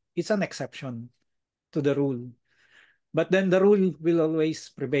say it's an exception to the rule. But then the rule will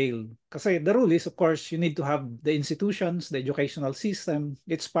always prevail. Kasi the rule is, of course, you need to have the institutions, the educational system.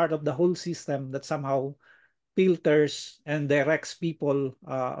 It's part of the whole system that somehow filters and directs people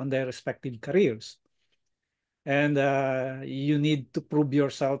on their respective careers. And you need to prove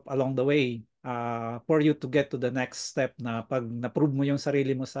yourself along the way for you to get to the next step na pag na-prove mo yung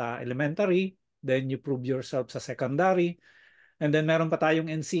sarili mo sa elementary, then you prove yourself sa secondary, and then meron pa tayong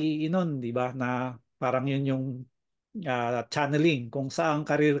NCEE nun, di ba, na parang yun yung channeling kung saan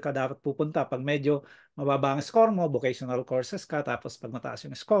career ka dapat pupunta. Pag medyo mababa ang score mo, vocational courses ka, tapos pag mataas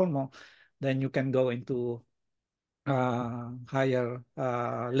yung score mo, then you can go into higher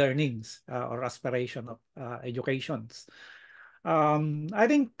learnings or aspiration of educations. I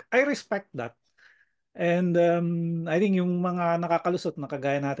think I respect that. And I think yung mga nakakalusot na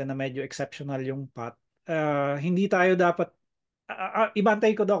kagaya natin na medyo exceptional yung path, hindi tayo dapat,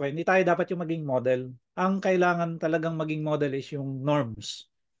 ibantay ko daw, hindi tayo dapat yung maging model. Ang kailangan talagang maging model is yung norms.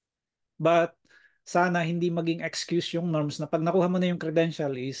 But sana hindi maging excuse yung norms na pag nakuha mo na yung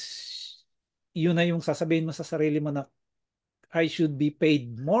credential is yun na yung sasabihin mo sa sarili mo na I should be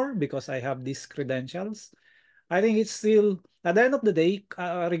paid more because I have these credentials. I think it's still, at the end of the day,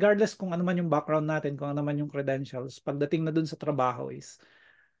 regardless kung ano man yung background natin, kung ano man yung credentials, pagdating na dun sa trabaho is,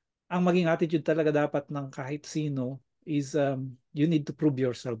 ang maging attitude talaga dapat ng kahit sino is you need to prove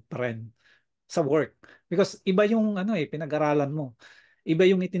yourself pa rin sa work. Because iba yung ano pinag-aralan mo. Iba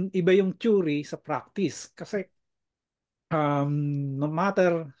yung theory sa practice. Kasi No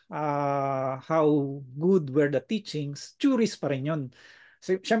matter how good were the teachings, tourist pa rin yun.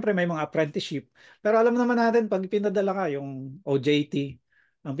 Siyempre may mga apprenticeship. Pero alam naman natin, pag pinadala ka, yung OJT,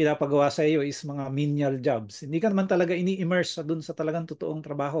 ang pinapagawa sa iyo is mga menial jobs. Hindi ka naman talaga ini-immerse sa dun sa talagang totoong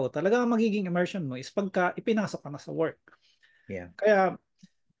trabaho. Talagang ang magiging immersion mo is pagka ipinasok ka na sa work. Yeah. Kaya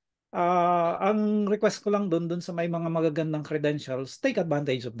ang request ko lang dun sa may mga magagandang credentials, take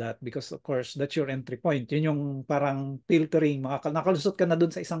advantage of that because of course that's your entry point. Yun yung parang filtering, nakalusot ka na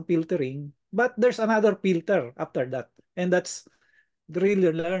dun sa isang filtering, but there's another filter after that. And that's really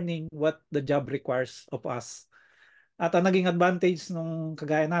learning what the job requires of us. At ang naging advantage nung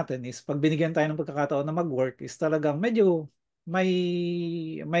kagaya natin is pag binigyan tayo ng pagkakataon na mag-work is talagang medyo may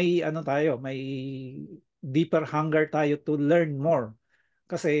may ano tayo, may deeper hunger tayo to learn more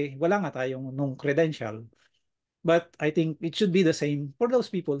kasi wala nga tayong nung credential. But I think it should be the same for those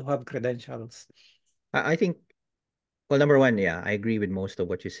people who have credentials. I think, well, number one, yeah, I agree with most of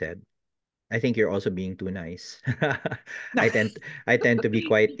what you said. I think you're also being too nice. I tend I tend to be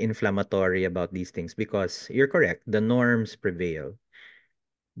quite inflammatory about these things because you're correct. The norms prevail,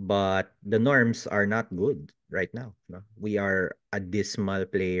 but the norms are not good right now. No? We are a dismal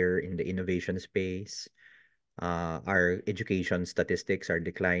player in the innovation space. Our education statistics are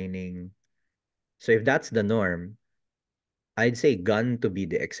declining. So if that's the norm, I'd say gun to be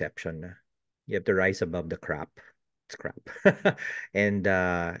the exception na. You have to rise above the crap. It's crap. And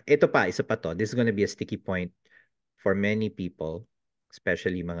ito pa, isa pa to. This is gonna be a sticky point for many people,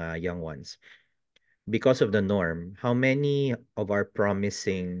 especially mga young ones. Because of the norm, how many of our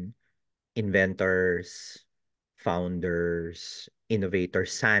promising inventors, founders,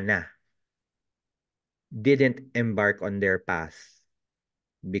 innovators sana didn't embark on their path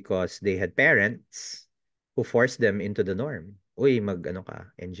because they had parents who forced them into the norm. Uy, mag-ano ka,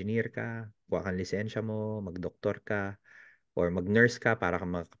 engineer ka, kuha kang lisensya mo, mag-doktor ka, or mag-nurse ka para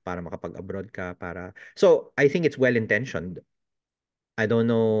makapag-abroad ka para. So, I think it's well-intentioned. I don't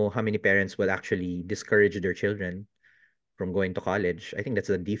know how many parents will actually discourage their children from going to college. I think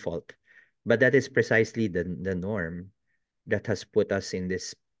that's the default. But that is precisely the norm that has put us in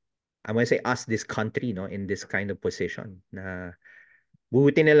this, I want to say us, this country, no, in this kind of position na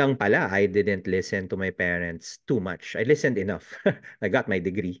buti na lang pala I didn't listen to my parents too much. I listened enough. I got my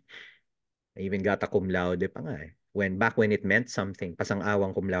degree. I even got a cum laude pa nga eh. Back when it meant something,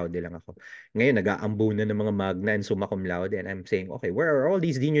 pasang-awang cum laude lang ako. Ngayon, nag-aambunan ng mga magna and summa cum laude and I'm saying, okay, where are all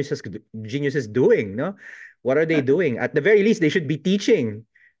these geniuses doing, no? What are they doing? At the very least, they should be teaching.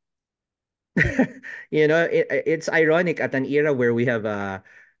 It's ironic at an era where we have a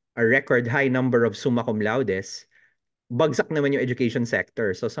record high number of summa cum laudes, bagsak naman yung education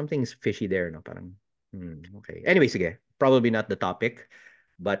sector. So something's fishy there, no? Parang, okay. Anyway, sige. Probably not the topic,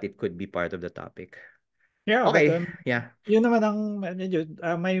 but it could be part of the topic. Yeah, but Okay, yeah. yun naman ang medyo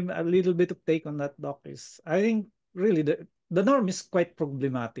may a little bit of take on that, Doc, is I think really the norm is quite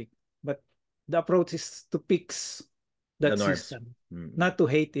problematic, but the approach is to fix The that norms. system, Mm, not to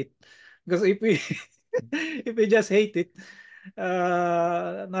hate it. Because if we if we just hate it,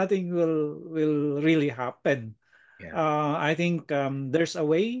 nothing will really happen. yeah. I think there's a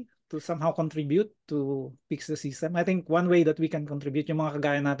way to somehow contribute to fix the system. I think one way that we can contribute, yung mga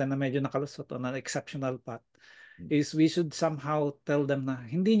kagaya natin na medyo nakalusot on an exceptional path, Mm, is we should somehow tell them na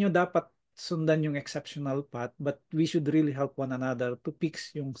hindi nyo dapat sundan yung exceptional path, but we should really help one another to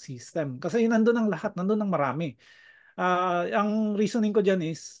fix yung system. Kasi nandun ang lahat, nandun ang marami. Ang reasoning ko dyan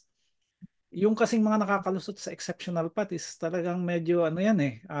is, yung kasing mga nakakalusot sa exceptional path is talagang medyo ano yan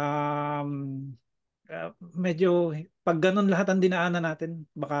eh, medyo pag ganun lahat ang dinaanan natin,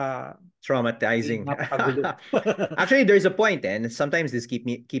 baka Traumatizing. napakagulo. Actually, there's a point, and sometimes this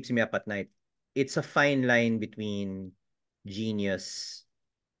keeps me up at night. It's a fine line between genius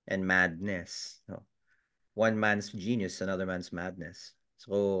and madness. No? One man's genius, another man's madness.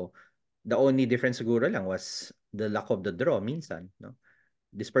 So the only difference siguro lang was the luck of the draw minsan, no?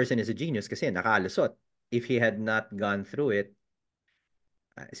 This person is a genius kasi nakalusot. If he had not gone through it,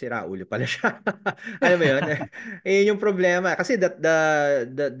 sira ulo pala siya. Alam mo yun? Yung problema. Kasi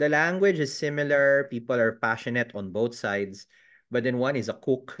the language is similar. People are passionate on both sides. But then one is a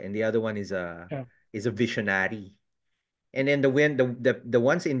cook and the other one Yeah. is a visionary. And then the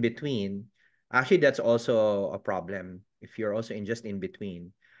ones in between, actually that's also a problem. If you're also just in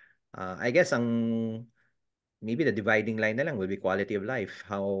between. I guess maybe the dividing line na lang will be quality of life.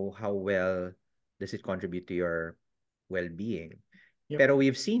 How well does it contribute to your well-being? Yep. Pero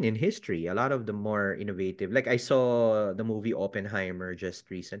we've seen in history a lot of the more innovative. Like I saw the movie Oppenheimer just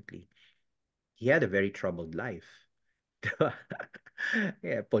recently. He had a very troubled life.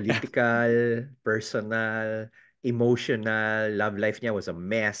 Yeah, political, personal. emotional, love life niya was a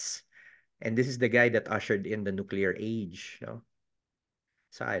mess. And this is the guy that ushered in the nuclear age, no?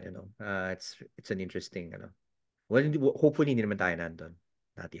 So I don't know. It's an interesting ano. Well, hopefully hindi naman tayo nandun.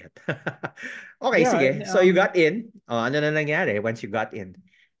 Not yet. Okay, Yeah, sige. So you got in. Oh, ano na nangyari once you got in?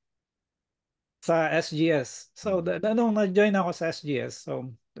 sa SGS. So, nung na-join ako sa SGS,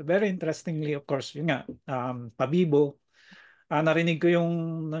 so very interestingly, of course, yun nga, pabibo. Narinig ko yung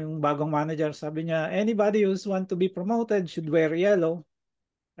bagong manager, sabi niya, anybody who's want to be promoted should wear yellow.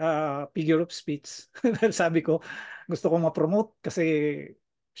 Figure of speech. Sabi ko, gusto ko ma-promote kasi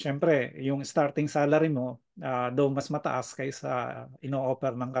syempre, yung starting salary mo, though mas mataas kaysa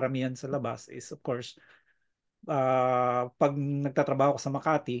ino-offer ng karamihan sa labas is of course, pag nagtatrabaho ko sa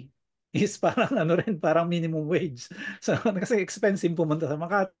Makati, is parang ano rin, parang minimum wage. So, kasi expensive pumunta sa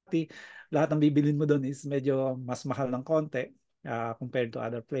Makati, lahat ng bibilin mo doon is medyo mas mahal ng konti compared to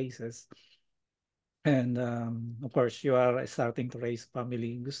other places. And of course, you are starting to raise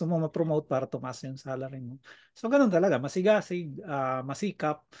family. Gusto mo ma-promote para tumaas yung salary mo. So, ganun talaga. Masigasig,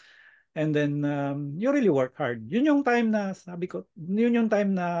 masikap. And then, you really work hard. Yun yung time na, sabi ko, yun yung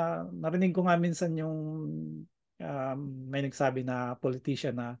time na narinig ko nga minsan yung may nagsabi na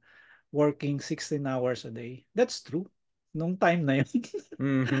politician na working 16 hours a day. That's true. Nung time na yun.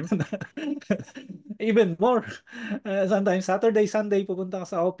 Mhm. Even more. Sometimes Saturday, Sunday pupunta ka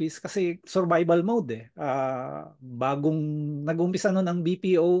sa office kasi survival mode eh. Bagong nag-umpisa nun ang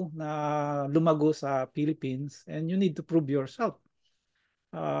BPO na lumago sa Philippines and you need to prove yourself.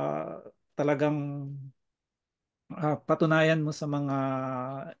 Talagang patunayan mo sa mga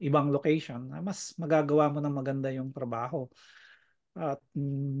ibang location na mas magagawa mo ng maganda yung trabaho. At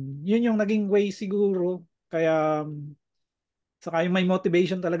yun yung naging way siguro. Kaya saka yung may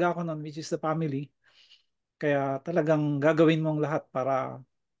motivation talaga ako nun which is the family. Kaya talagang gagawin mong lahat para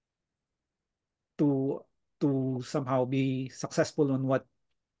to somehow be successful on what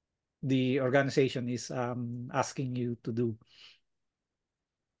the organization is asking you to do.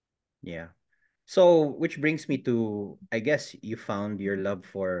 Yeah. So, which brings me to, I guess you found your love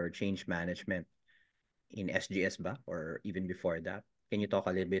for change management in SGS ba? Or even before that? Can you talk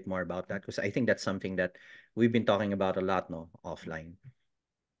a little bit more about that? Because I think that's something that we've been talking about a lot, no, offline.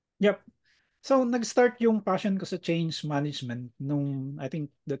 Yep. So nag-start yung passion ko sa change management nung I think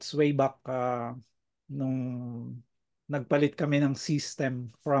that's way back nung nagpalit kami ng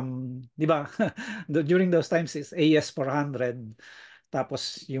system from, di ba? During those times is AS400.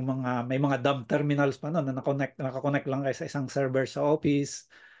 Tapos yung mga may mga dumb terminals pa noon na nakakonect lang kayo sa isang server sa office.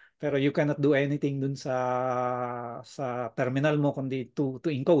 Pero you cannot do anything dun sa terminal mo kundi to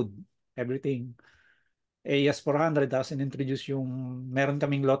encode everything. AS400 tapos in-introduce yung meron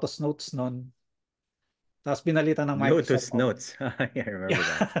kaming Lotus Notes noon. Tapos pinalitan ng Microsoft Lotus Office. Notes. I remember Yeah.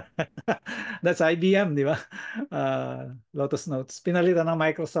 that. That's IBM, di ba? Lotus Notes. Pinalitan ng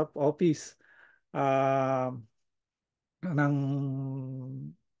Microsoft Office. Uh, ng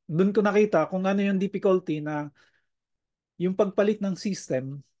doon ko nakita kung ano yung difficulty na yung pagpalit ng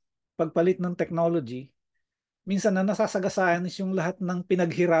system, pagpalit ng technology, minsan na nasasagasaan is yung lahat ng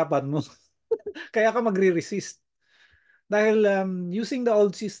pinaghirapan mo. Kaya ka magre-resist. Dahil using the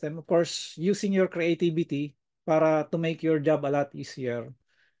old system, of course, using your creativity para to make your job a lot easier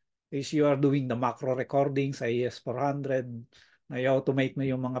is you are doing the macro recording sa AS400, na i-automate mo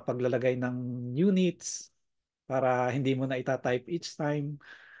yung mga paglalagay ng units para hindi mo na itatype each time.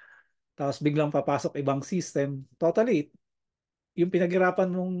 Tapos biglang papasok ibang system. Totally, yung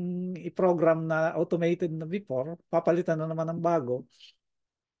pinaghirapan mong i-program na automated na before, papalitan na naman ng bago.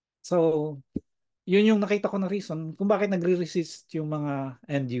 So, yun yung nakita ko na reason kung bakit nagre-resist yung mga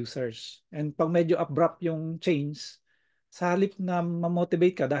end users. And pag medyo abrupt yung change, sa halip na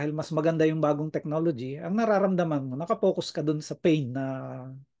ma-motivate ka dahil mas maganda yung bagong technology, ang nararamdaman mo, nakapokus ka dun sa pain na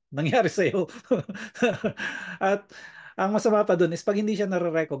nangyari sa'yo. At ang masama pa dun is pag hindi siya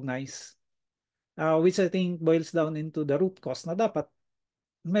nare-recognize, which I think boils down into the root cause na dapat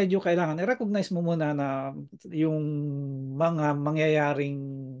medyo kailangan i-recognize mo muna na yung mga mangyayaring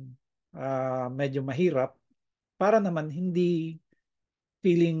medyo mahirap para naman hindi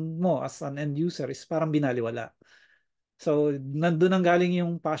feeling mo as an end user is parang binaliwala. So, nandun ang galing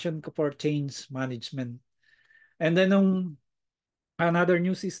yung passion ko for change management. And then, nung another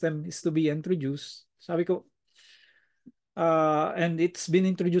new system is to be introduced, sabi ko, and it's been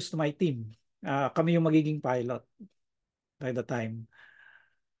introduced to my team. Kami yung magiging pilot by the time.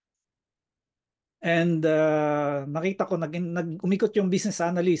 And nakita ko, umikot yung business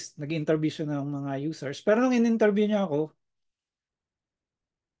analyst, nag-interview siya ng mga users. Pero nung in-interview niya ako,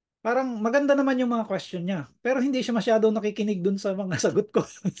 parang maganda naman yung mga question niya. Pero hindi siya masyado nakikinig dun sa mga sagot ko.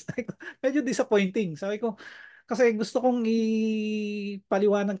 Sabi ko, medyo disappointing. Sabi ko, Kasi gusto kong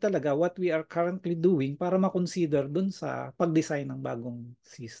ipaliwanag talaga what we are currently doing para ma-consider dun sa pag-design ng bagong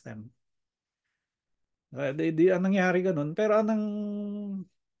system. Ang nangyari ganun. Pero anong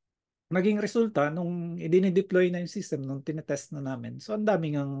naging resulta nung idini-deploy na yung system, nung tinetest na namin. So, ang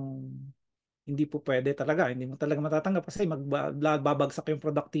daming ang hindi po pwede talaga. Hindi mo talaga matatanggap kasi magbabagsak yung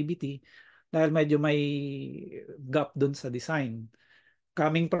productivity dahil medyo may gap dun sa design.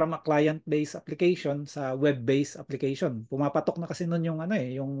 Coming from a client-based application sa web-based application. Pumapatok na kasi nun yung ano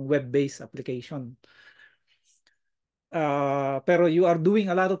yung web-based application. Pero you are doing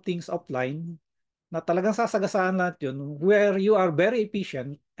a lot of things offline na talagang sasagasaan lahat yun where you are very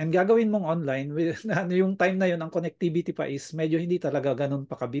efficient and gagawin mong online with ano yung time na yun ang connectivity pa is medyo hindi talaga ganun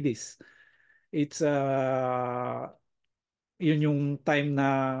pa kabilis. It's yun yung time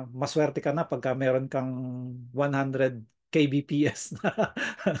na maswerte ka na pagka meron kang 100 kbps na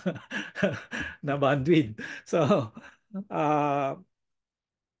na bandwidth. So, uh,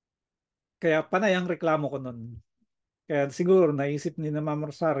 kaya panay ang reklamo ko nun. Kaya siguro naisip ni na Ma'am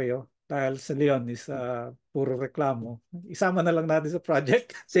Rosario dahil si Leon is puro reklamo. Isama na lang natin sa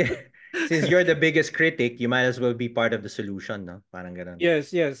project. Si- Since you're the biggest critic, you might as well be part of the solution, no? Parang ganun.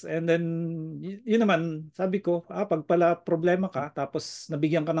 Yes, yes. And then, yun naman, sabi ko, pag pala problema ka, tapos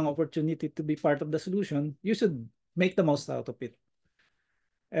nabigyan ka ng opportunity to be part of the solution, you should make the most out of it.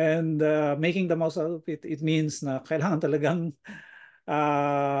 And making the most out of it, it means na kailangan talagang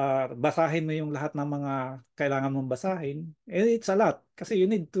basahin mo yung lahat ng mga kailangan mong basahin. And it's a lot kasi you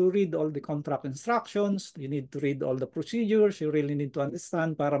need to read all the contract instructions, you need to read all the procedures, you really need to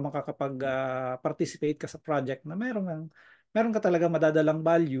understand para makakapag-participate ka sa project na meron ka talaga madadalang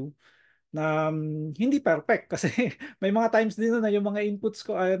value na hindi perfect kasi may mga times din na yung mga inputs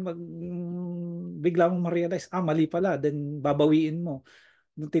ko ay bigla mong ma-realize, mali pala, then babawiin mo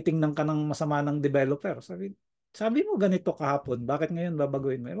nung titingnan ka ng masama ng developer. Sabi mo ganito kahapon, bakit ngayon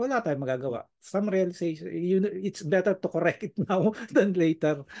babaguhin mo? Wala tayong magagawa. Some realization, it's better to correct it now than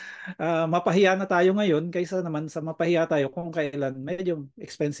later. Mapahiya na tayo ngayon kaysa naman sa mapahiya tayo kung kailan medyo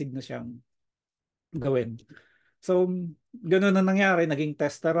expensive na siyang gawin. So, ganun na nangyari. Naging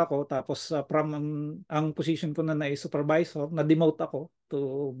tester ako. Tapos from ang position ko na supervisor, na-demote ako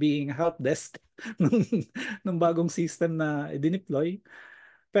to being help desk ng, ng bagong system na i-deploy.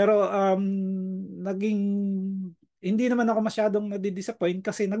 Pero naging hindi naman ako masyadong nadi-disappoint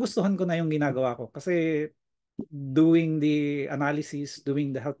kasi nagustuhan ko na yung ginagawa ko. Kasi doing the analysis,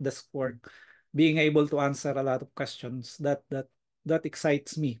 doing the help desk work, being able to answer a lot of questions, that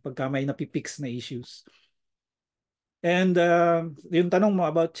excites me pagka may napipix na issues. And yung tanong mo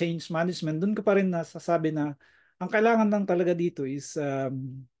about change management, dun ko pa rin nasasabi na ang kailangan lang talaga dito is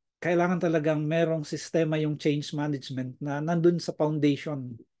kailangan talagang merong sistema yung change management na nandun sa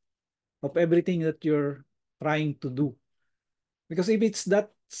foundation of everything that you're trying to do. Because if it's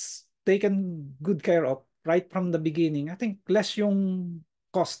that's taken good care of right from the beginning, I think less yung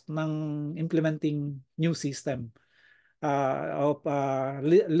cost ng implementing new system.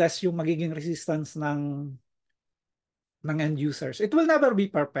 Less yung magiging resistance ng end users. It will never be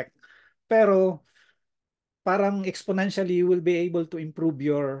perfect. Pero parang exponentially you will be able to improve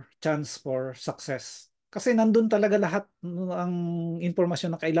your chance for success. Kasi nandun talaga lahat ang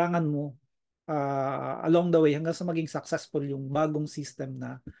impormasyon na kailangan mo along the way hanggang sa maging successful yung bagong system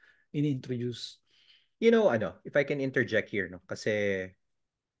na ini-introduce. If I can interject here, no? Kasi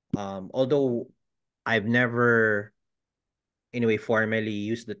although I've never in a way formally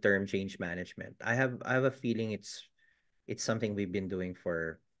used the term change management, I have a feeling it's something we've been doing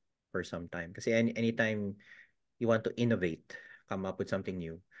for some time. Kasi anytime you want to innovate, come up with something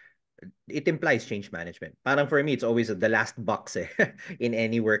new, it implies change management. Parang for me, it's always the last box in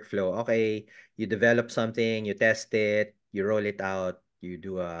any workflow. Okay, you develop something, you test it, you roll it out, you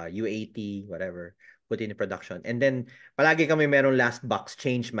do a UAT, whatever, put it in production. And then, palagi kami merong last box,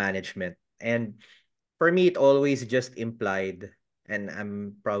 change management. And for me, it always just implied, and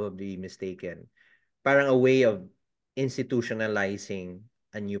I'm probably mistaken, parang a way of institutionalizing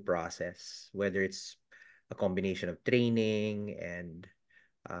a new process, whether it's a combination of training and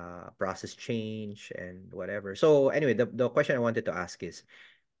process change and whatever. So anyway, the question I wanted to ask is,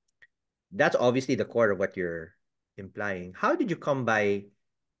 that's obviously the core of what you're implying. How did you come by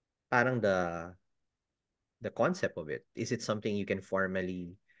parang the concept of it? Is it something you can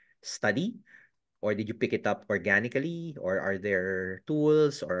formally study? Or did you pick it up organically? Or are there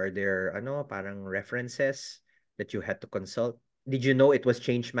tools or are there parang references that you had to consult? Did you know it was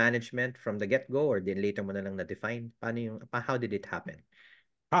change management from the get-go or then later mo na lang na-define? How did it happen?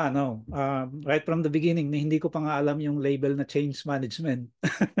 No. Right from the beginning, hindi ko pa nga alam yung label na change management.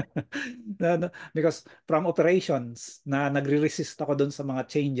 Because from operations, na nagre-resist ako doon sa mga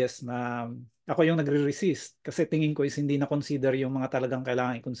changes na ako yung nagre-resist kasi tingin ko is hindi na consider yung mga talagang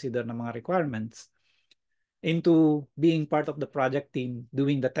kailangan i-consider ng mga requirements into being part of the project team,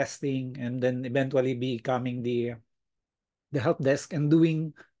 doing the testing, and then eventually becoming the help desk and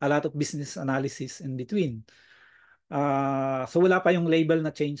doing a lot of business analysis in between. So wala pa yung label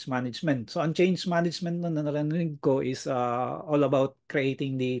na change management. So ang change management na narinig ko is all about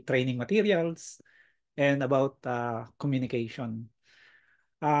creating the training materials and about communication.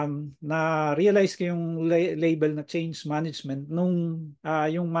 Na-realize ko yung label na change management nung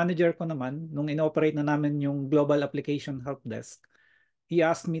yung manager ko naman, nung inoperate na namin yung Global Application Help Desk, he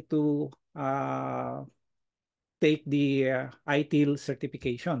asked me to take the ITIL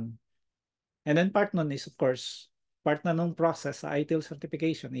certification. And then part nun is, of course, part na nung process sa ITIL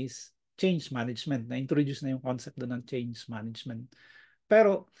certification is change management. Na-introduce na yung concept doon ng change management.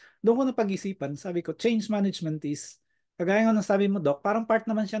 Pero doon ko napag-isipan, sabi ko, change management is, kagaya nga ng sabi mo, Doc, parang part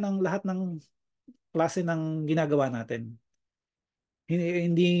naman siya ng lahat ng klase ng ginagawa natin.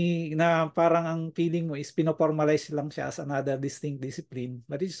 Hindi na parang ang feeling mo is pinoformalize lang siya as another distinct discipline.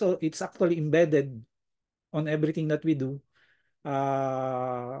 But it's actually embedded on everything that we do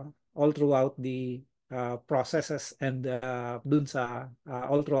all throughout the processes and dun sa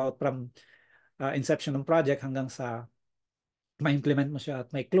all throughout from inception ng project hanggang sa ma-implement mo siya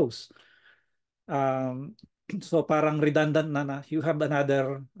at may close. Um, so parang redundant na you have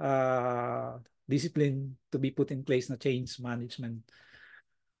another discipline to be put in place na change management.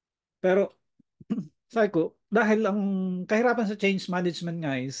 Pero sabi ko, dahil ang kahirapan sa change management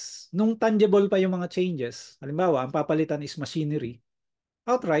nga is nung tangible pa yung mga changes, halimbawa, ang papalitan is machinery,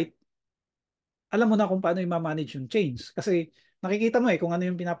 outright, alam mo na kung paano i-manage yung change. Kasi nakikita mo kung ano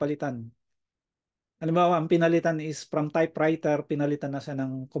yung pinapalitan. Halimbawa, ang pinalitan is from typewriter, pinalitan na siya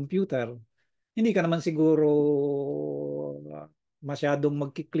ng computer. Hindi ka naman siguro masyadong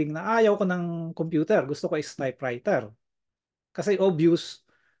magkikling na ayaw ko ng computer, gusto ko is typewriter. Kasi obvious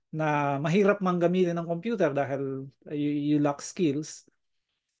na mahirap mang gamitin ng computer dahil you lack skills.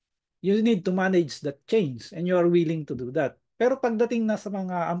 You need to manage that change and you are willing to do that. Pero pagdating na sa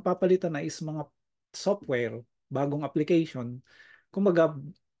mga ang papalitan na is mga software, bagong application, kumbaga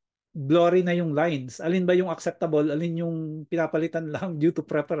blurry na yung lines. Alin ba yung acceptable? Alin yung pinapalitan lang due to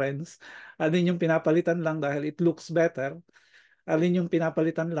preference? Alin yung pinapalitan lang dahil it looks better? Alin yung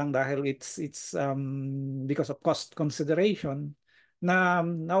pinapalitan lang dahil it's because of cost consideration na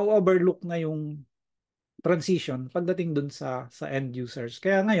na-overlook na yung transition pagdating dun sa end users.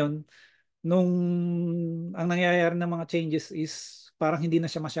 Kaya ngayon, nung ang nangyayari ng mga changes is parang hindi na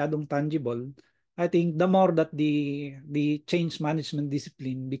siya masyadong tangible, I think the more that the change management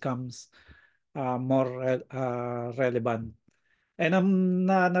discipline becomes more relevant. And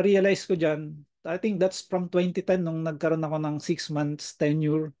na-realize ko dyan, I think that's from 2010 nung nagkaroon ako ng 6 months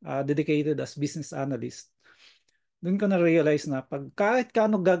tenure dedicated as business analyst. Doon ko na-realize na kahit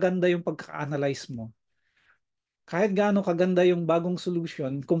kaano gaganda yung pagka-analyze mo, kahit gaano kaganda yung bagong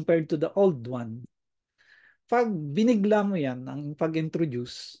solution compared to the old one, pag binigla mo yan, ang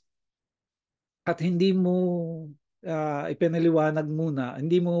pag-introduce, at hindi mo ipinaliwanag muna,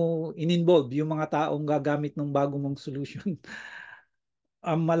 hindi mo in-involve yung mga taong gagamit ng bago mong solution,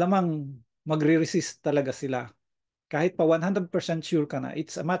 malamang magre-resist talaga sila. Kahit pa 100% sure ka na,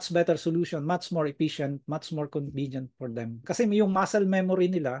 it's a much better solution, much more efficient, much more convenient for them. Kasi yung muscle memory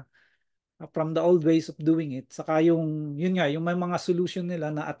nila from the old ways of doing it, saka yun nga, yung may mga solution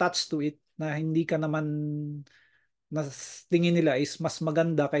nila na attached to it na hindi ka naman na tingin nila is mas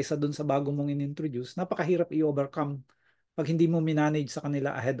maganda kaysa dun sa bago mong in-introduce, napakahirap i-overcome pag hindi mo minanage sa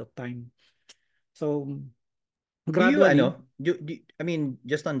kanila ahead of time. So, Do you gradually, I mean,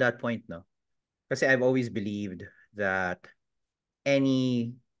 just on that point, no? Kasi I've always believed that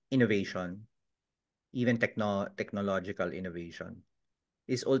any innovation, even technological innovation,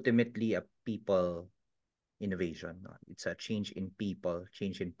 is ultimately a people innovation. No? It's a change in people,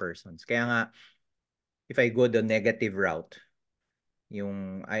 change in persons. Kaya nga, if I go the negative route,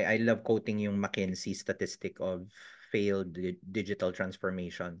 I love quoting yung McKinsey statistic of failed digital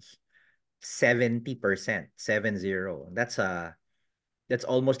transformations. 70%, 70. That's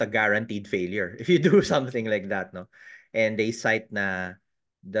almost a guaranteed failure if you do something like that, no? And they cite na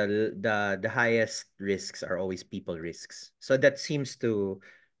the highest risks are always people risks. So that seems to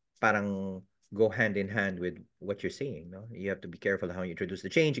parang go hand in hand with what you're saying, no? You have to be careful how you introduce the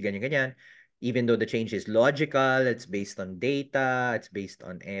change, ganyan, ganyan. Even though the change is logical, it's based on data, it's based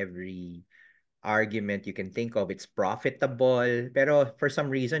on every argument you can think of. It's profitable, pero for some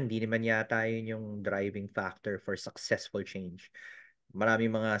reason, hindi naman yata yun yung driving factor for successful change. Marami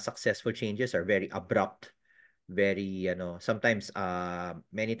mga successful changes are very abrupt, very, sometimes,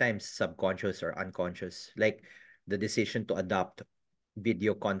 many times subconscious or unconscious. Like the decision to adopt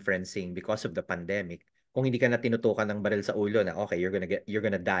video conferencing because of the pandemic. Kung hindi ka na tinutukan ng baril sa ulo na, okay, you're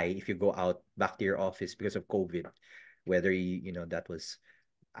gonna die if you go out back to your office because of COVID, whether that was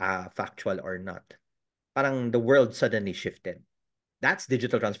factual or not. Parang the world suddenly shifted. That's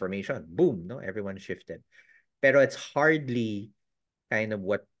digital transformation. Boom, no? Everyone shifted. Pero it's hardly kind of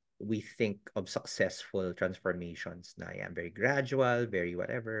what we think of successful transformations na yan, very gradual, very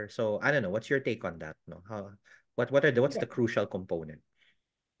whatever. So I don't know, what's your take on that? No? What's Yeah. the crucial component?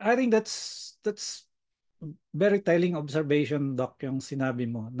 I think that's very telling observation, Doc, yung sinabi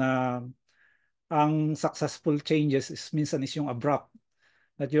mo na ang successful changes is minsan is yung abrupt,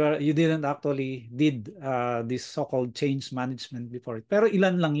 that you didn't actually did this so-called change management before it. Pero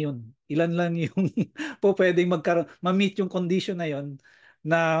ilan lang yun. Ilan lang yung po pwedeng magkaroon, ma-meet yung condition na yun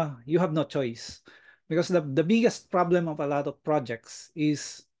na you have no choice. Because the biggest problem of a lot of projects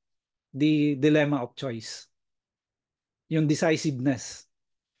is the dilemma of choice, yung decisiveness.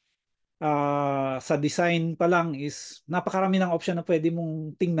 Sa design pa lang is napakarami ng option na pwede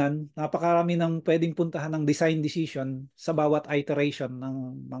mong tingnan, napakarami ng pwedeng puntahan ng design decision sa bawat iteration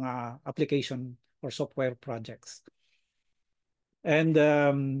ng mga application or software projects. And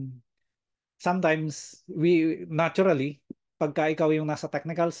sometimes we naturally, pagka ikaw yung nasa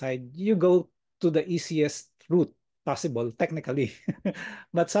technical side, you go to the easiest route possible technically.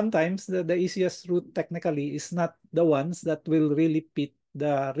 But sometimes the easiest route technically is not the ones that will really fit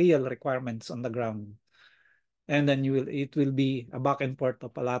the real requirements on the ground. And then it will be a back and forth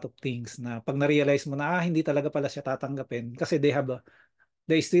of a lot of things na pag na-realize mo na hindi talaga pala siya tatanggapin kasi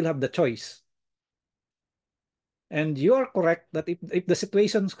they still have the choice. And you are correct that if the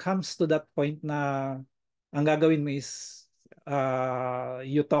situation comes to that point na ang gagawin mo is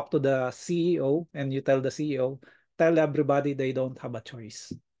you talk to the CEO and you tell the CEO, tell everybody they don't have a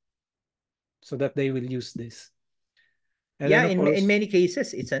choice so that they will use this. And then Yeah, of in course, many cases,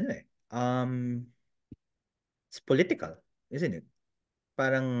 it's political, isn't it?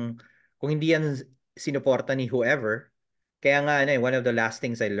 Parang kung hindi yan sinuporta ni whoever, kaya nga one of the last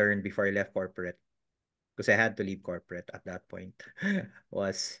things I learned before I left corporate, because I had to leave corporate at that point,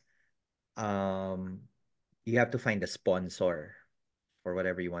 was um you have to find a sponsor for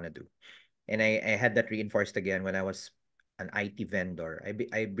whatever you want to do. And I had that reinforced again when I was an IT vendor.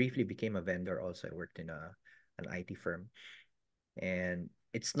 I briefly became a vendor also. I worked in an IT firm. And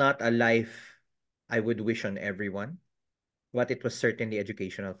it's not a life I would wish on everyone, but it was certainly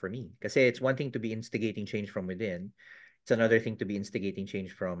educational for me. Kasi it's one thing to be instigating change from within. It's another thing to be instigating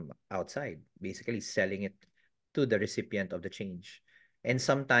change from outside, basically selling it to the recipient of the change. And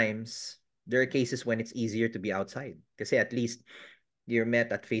sometimes there are cases when it's easier to be outside. Kasi at least you're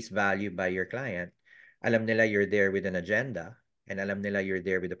met at face value by your client. Alam nila you're there with an agenda, and alam nila you're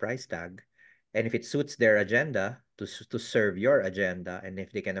there with a price tag. And if it suits their agenda to serve your agenda, and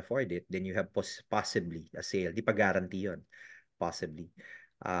if they can afford it, then you have possibly a sale. Di pa guarantee yun. Possibly.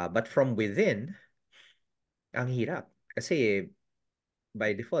 But from within, ang hirap. Kasi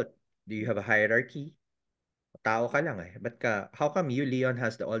by default, do you have a hierarchy? Tao ka lang eh. How come you, Leon,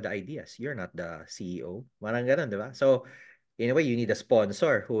 has all the ideas? You're not the CEO. Parang ganun, di ba? So, in a way, you need a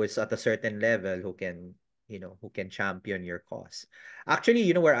sponsor who is at a certain level who can champion your cause. Actually,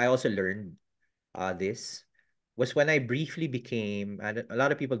 where I also learned this was when I briefly became, and a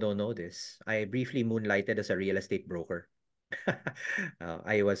lot of people don't know this, I briefly moonlighted as a real estate broker.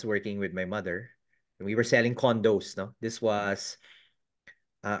 I was working with my mother, and we were selling condos, no? This was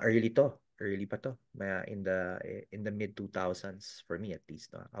early pa to, in the mid 2000s for me at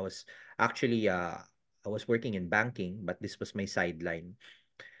least, no? I was working in banking, but this was my sideline.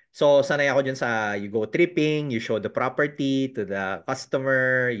 So sanay ako dyan sa you go tripping, you show the property to the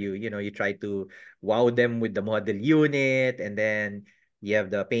customer, you try to wow them with the model unit, and then you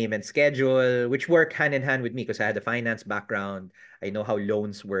have the payment schedule, which work hand in hand with me because I had a finance background. I know how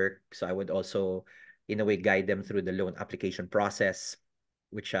loans work, so I would also in a way guide them through the loan application process,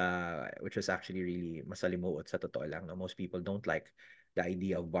 which was actually really masalimuot sa totoo lang. No? Most people don't like the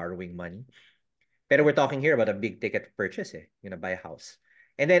idea of borrowing money. Pero we're talking here about a big ticket purchase eh, buy a house.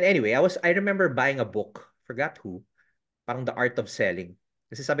 And then anyway, I remember buying a book, forgot who, parang The Art of Selling.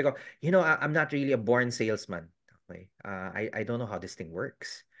 Kasi sabi ko, I'm not really a born salesman. Okay? I don't know how this thing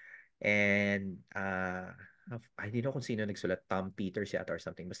works. And I don't know kung sino nagsulat, Tom Peters yata or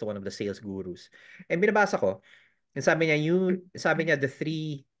something. Basta one of the sales gurus. And binabasa ko, and sabi niya,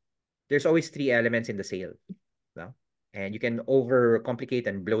 the there's always three elements in the sale. No? And you can overcomplicate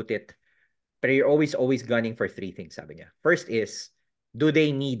and bloat it. Pero you're always gunning for three things, sabi niya. First is, do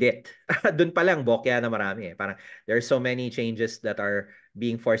they need it? Doon pa lang, bokya na marami eh. Parang, there are so many changes that are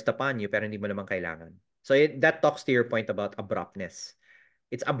being forced upon you, pero hindi mo naman kailangan. So that talks to your point about abruptness.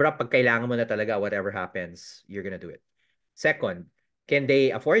 It's abrupt pag kailangan mo na talaga, whatever happens, you're gonna do it. Second, can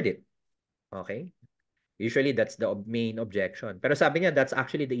they afford it? Okay? Usually, that's the main objection. Pero sabi niya, that's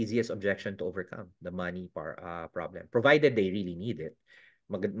actually the easiest objection to overcome, the money problem. Provided they really need it.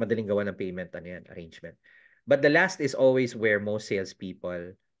 Madaling gawa ng payment, ano yan, arrangement. But the last is always where most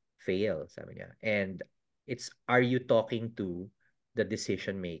salespeople fail, sabi niya. And it's, are you talking to the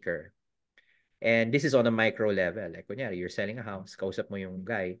decision maker? And this is on a micro level. Like, kunyari, you're selling a house, kausap mo yung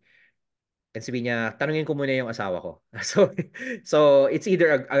guy, and sabi niya, tanungin ko muna yung asawa ko. So it's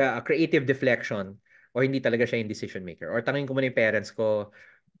either a creative deflection or hindi talaga siya yung decision maker. Or tanungin ko muna yung parents ko.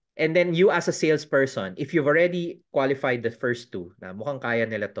 And then you as a salesperson, if you've already qualified the first two, na mukhang kaya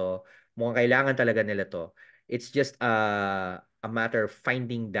nila to, mukhang kailangan talaga nila to, it's just a matter of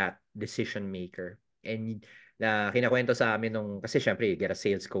finding that decision maker. And na kinakwento sa amin nung, kasi syempre, you get a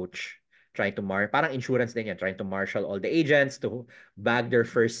sales coach trying to parang insurance din yan, trying to marshal all the agents to bag their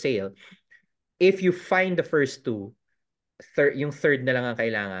first sale. If you find the first two, yung third na lang ang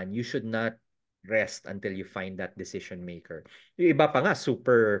kailangan, you should not rest until you find that decision maker. Yung iba pa nga,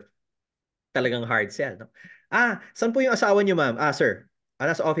 super talagang hard sell. No? Saan po yung asawa niyo, ma'am? Sir,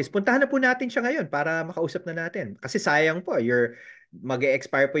 nasa office. Puntahan na po natin siya ngayon para makausap na natin. Kasi sayang po,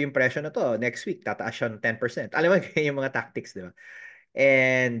 mag-expire po yung presyo na to. Next week, tataas siya ng 10%. Alam mo, yung mga tactics, di ba?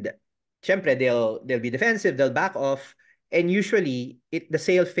 And syempre they'll be defensive, they'll back off, and usually the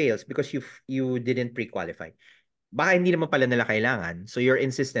sale fails because you didn't pre-qualify. Baka hindi naman pala nila kailangan, so your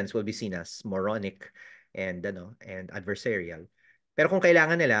insistence will be seen as moronic and adversarial. Pero kung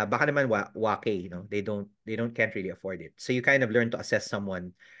kailangan nila, baka naman wake, they don't can't really afford it. So you kind of learn to assess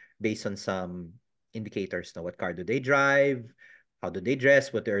someone based on some indicators. What car do they drive? How do they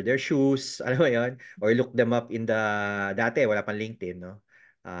dress? What are their shoes? Ano mo yun? Or look them up dati wala pang LinkedIn, no?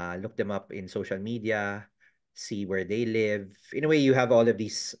 Look them up in social media, see where they live. In a way, you have all of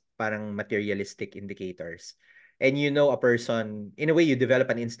these parang materialistic indicators. And you know a person, in a way, you develop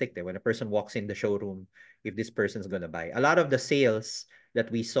an instinct when a person walks in the showroom, if this person's gonna buy. A lot of the sales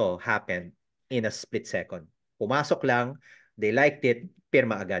that we saw happened in a split second. Pumasok lang, they liked it,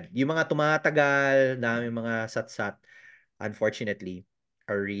 pirma agad. Yung mga tumatagal, dami mga sat-sat, unfortunately,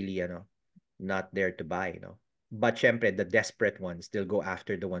 are really, not there to buy, But syempre, the desperate ones, they'll go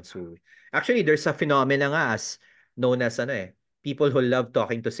after the ones who... Actually, there's a phenomena nga known as, people who love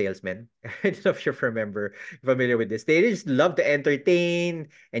talking to salesmen. I don't know if you're familiar with this. They just love to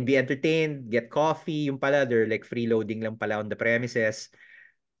entertain and be entertained, get coffee. Yung pala, they're like freeloading lang pala on the premises.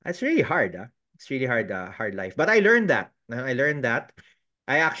 It's really hard, It's really hard life. But I learned that.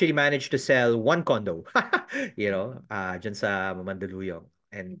 I actually managed to sell one condo, dyan sa Mandaluyong.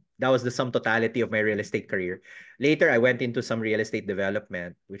 And that was the sum totality of my real estate career. Later, I went into some real estate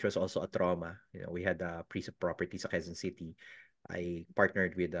development, which was also a trauma. We had a piece of property sa Quezon City. I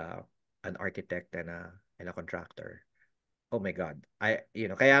partnered with an architect and a contractor. Oh my God.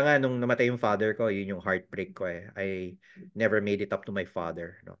 Kaya nga nung namatay yung father ko, yun yung heartbreak ko eh. I never made it up to my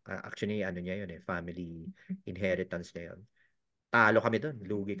father. No? Actually, ano niya yun eh, family inheritance niya yun. Talo kami doon,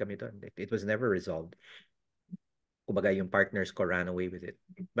 lugi kami doon. It was never resolved. Kumbaga yung partners ko ran away with it.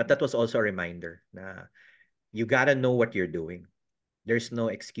 But that was also a reminder na you gotta know what you're doing. There's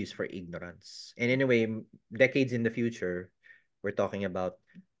no excuse for ignorance. And anyway, decades in the future, we're talking about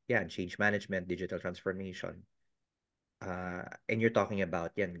change management, digital transformation. And you're talking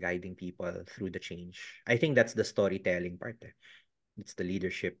about guiding people through the change. I think that's the storytelling part. It's the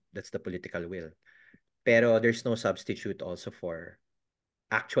leadership, that's the political will. Pero there's no substitute also for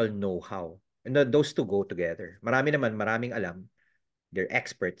actual know-how. And those two go together. Maraming alam. They're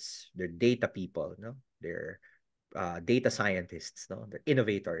experts, they're data people, no? They're data scientists, no? They're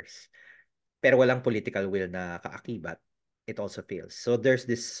innovators. Pero walang political will na kaakibat, it also fails. So there's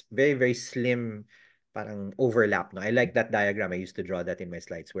this very, very slim parang overlap. No? I like that diagram. I used to draw that in my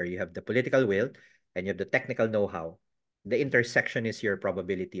slides where you have the political will and you have the technical know-how. The intersection is your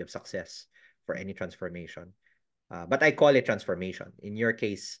probability of success for any transformation. But I call it transformation. In your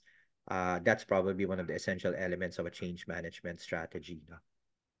case, that's probably one of the essential elements of a change management strategy. No?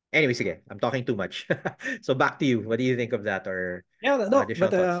 Anyway, sige, I'm talking too much. So back to you. What do you think of that or Yeah, no, additional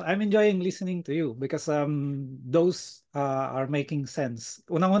but thoughts? I'm enjoying listening to you because those are making sense.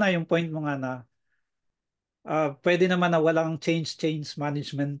 Unang-una yung point mo nga na pwede naman na walang change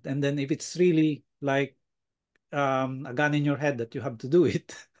management, and then if it's really like a gun in your head that you have to do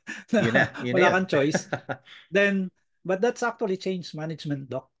it, na Yun na wala yun. kang choice, then, but that's actually change management,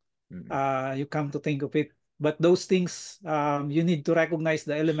 Doc. Mm, You come to think of it. But those things, you need to recognize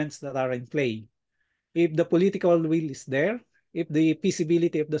the elements that are in play. If the political will is there, if the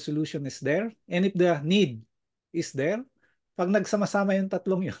feasibility of the solution is there, and if the need is there, pag nagsama-sama yung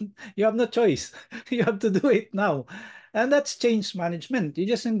tatlong yun, you have no choice. You have to do it now. And that's change management. You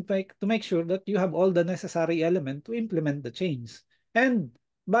just need to make sure that you have all the necessary element to implement the change. And,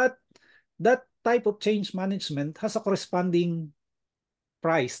 but that type of change management has a corresponding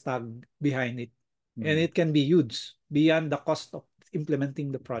price tag behind it. And mm, it can be huge beyond the cost of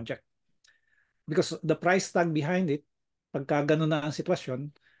implementing the project. Because the price tag behind it, pagka ganun na ang sitwasyon,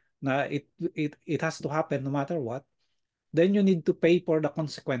 na it has to happen no matter what, then you need to pay for the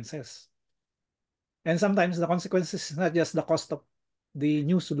consequences. And sometimes the consequences is not just the cost of the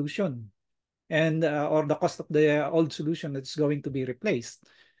new solution and or the cost of the old solution that's going to be replaced.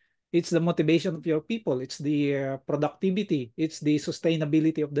 It's the motivation of your people. It's the productivity. It's the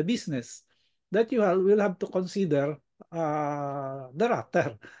sustainability of the business that you will have to consider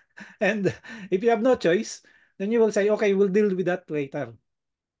thereafter. And if you have no choice, then you will say, okay, we'll deal with that later.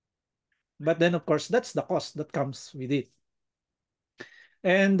 But then, of course, that's the cost that comes with it.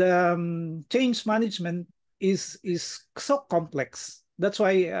 And change management is so complex. That's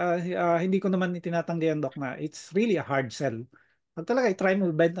why hindi ko naman itinatanggihan, Doc, na it's really a hard sell. Pag talaga i-try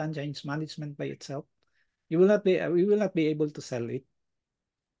mo benta ang change management by itself, we will not be able to sell it.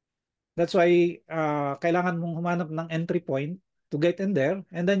 That's why kailangan mong humanap ng entry point to get in there,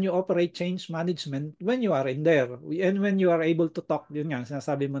 and then you operate change management when you are in there. And when you are able to talk, yun nga,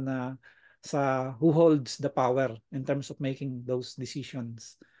 sinasabi mo na sa who holds the power in terms of making those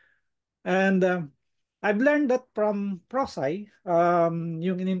decisions. And I've learned that from Prosci,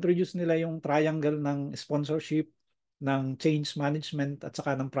 yung in-introduce nila yung triangle ng sponsorship, ng change management, at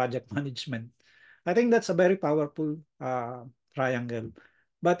saka ng project management. I think that's a very powerful triangle.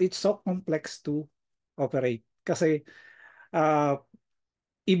 But it's so complex to operate. Kasi uh,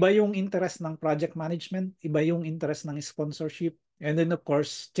 iba yung interest ng project management, iba yung interest ng sponsorship, and then of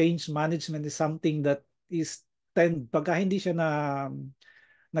course, change management is something that is pagka hindi siya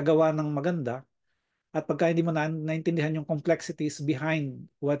nagawa ng maganda, at pagka hindi mo naintindihan yung complexities behind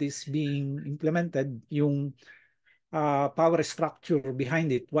what is being implemented, yung power structure behind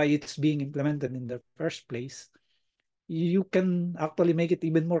it, why it's being implemented in the first place, you can actually make it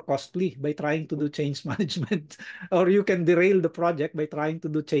even more costly by trying to do change management, or you can derail the project by trying to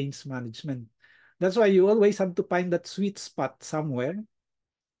do change management. That's why you always have to find that sweet spot somewhere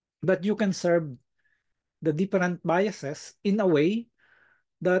that you can serve the different biases in a way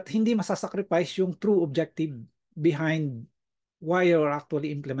that hindi masasacrifice yung true objective behind why you're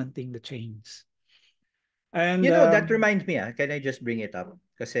actually implementing the change. And That reminds me, can I just bring it up?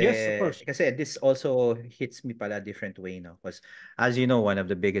 yes, of course. Kasi this also hits me pala a different way, no? Because as you know, one of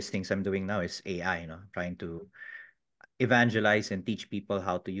the biggest things I'm doing now is AI, no? Trying to evangelize and teach people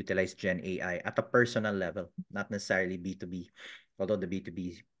how to utilize Gen AI at a personal level, not necessarily B2B, although the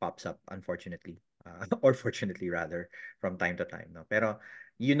B2B pops up, unfortunately, or fortunately rather, from time to time. No? Pero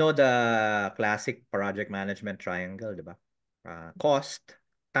the classic project management triangle, di ba? Cost,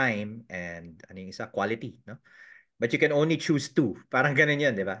 time, and ano yung isa, quality. No? But you can only choose two. Parang ganun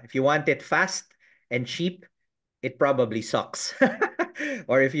yun, di ba? If you want it fast and cheap, it probably sucks.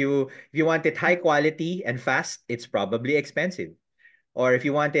 Or if you want it high quality and fast, it's probably expensive. Or if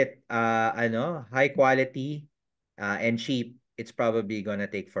you want it high quality and cheap, it's probably gonna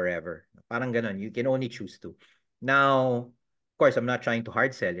take forever. Parang ganon. You can only choose two. Now, of course, I'm not trying to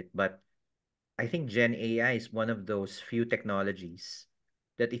hard sell it, but I think Gen AI is one of those few technologies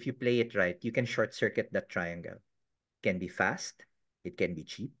that if you play it right, you can short circuit that triangle. Can be fast, it can be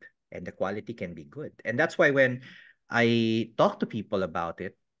cheap, and the quality can be good. And that's why when I talk to people about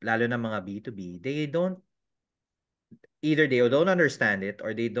it, lalo na mga B2B, either they don't understand it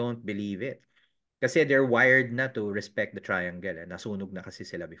or they don't believe it. Kasi they're wired na to respect the triangle. Nasunog na kasi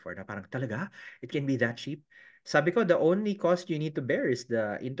sila before na parang talaga, it can be that cheap. Sabi ko, the only cost you need to bear is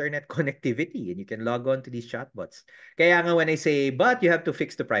the internet connectivity and you can log on to these chatbots. Kaya nga when I say, but you have to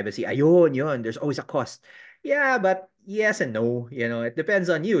fix the privacy, ayun, yun, there's always a cost. Yeah, but yes and no. It depends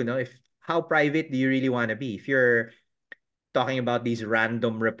on you, no? If how private do you really want to be? If you're talking about these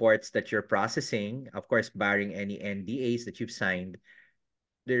random reports that you're processing, of course, barring any NDAs that you've signed,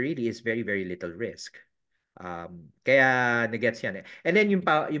 there really is very, very little risk. Kaya nagets yan eh. And then yung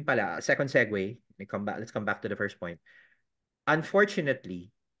pala, second segue, let's come back to the first point. Unfortunately,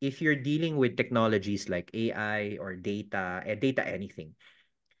 if you're dealing with technologies like AI or data anything,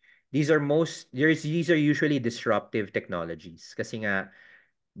 these are usually disruptive technologies. Kasi nga,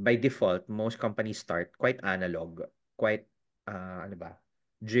 by default, most companies start quite analog, quite, ano ba,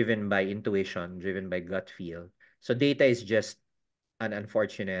 driven by intuition, driven by gut feel. So data is just an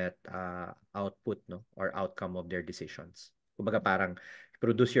unfortunate output, no, or outcome of their decisions. Kumbaga parang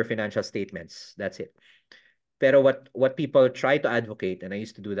produce your financial statements. That's it. Pero what people try to advocate, and I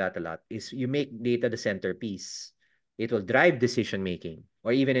used to do that a lot, is you make data the centerpiece. It will drive decision making.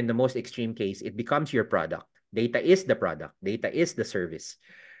 Or even in the most extreme case, it becomes your product. Data is the product. Data is the service.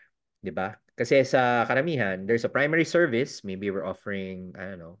 'Di ba? Kasi sa karamihan, there's a primary service. Maybe we're offering,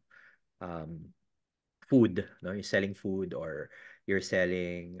 I don't know, um, food. No? You're selling food, or you're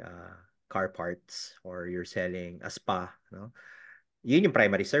selling car parts, or you're selling a spa. No? Yun yung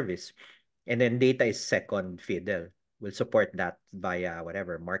primary service. And then data is second fiddle. We'll support that via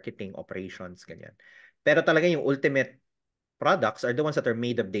whatever, marketing, operations, ganyan. Pero talaga yung ultimate products are the ones that are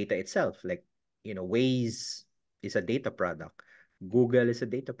made of data itself. Like, Waze is a data product. Google is a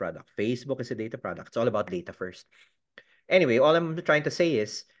data product. Facebook is a data product. It's all about data first. Anyway, all I'm trying to say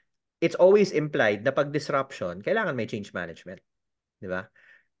is, it's always implied na pag disruption, kailangan may change management. Di ba?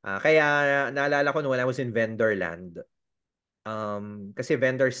 Kaya naalala ko when I was in vendor land, kasi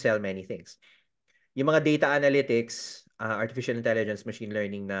vendors sell many things. Yung mga data analytics, artificial intelligence, machine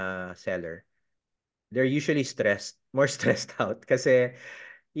learning na seller, they're usually more stressed out kasi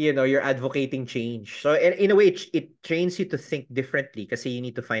you're advocating change. So in a way, it trains you to think differently kasi you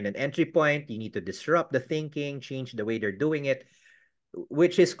need to find an entry point, you need to disrupt the thinking, change the way they're doing it,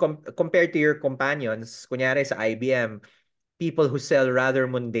 which is compared to your companions, kunyari sa IBM, people who sell rather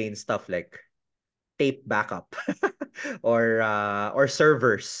mundane stuff like tape backup or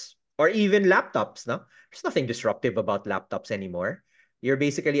servers or even laptops, no? There's nothing disruptive about laptops anymore. You're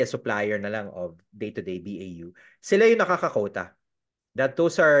basically a supplier na lang of day-to-day BAU. Sila yung nakakakota. That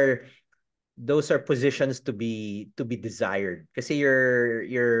those are positions to be desired kasi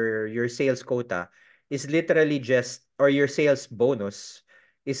your sales quota is literally just, or your sales bonus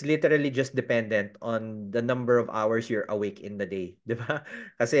is literally just dependent on the number of hours you're awake in the day, di ba?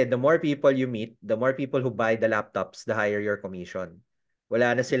 Kasi the more people you meet, the more people who buy the laptops, the higher your commission.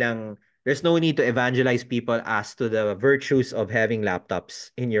 Wala na silang There's no need to evangelize people as to the virtues of having laptops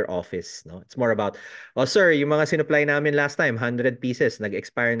in your office, no? It's more about, oh sir, yung mga sinupply namin last time, 100 pieces,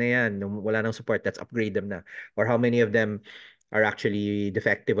 nag-expire na yan, wala nang support, let's upgrade them na. Or how many of them are actually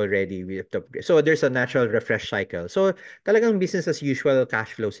defective already, we have to upgrade. So there's a natural refresh cycle. So talagang business as usual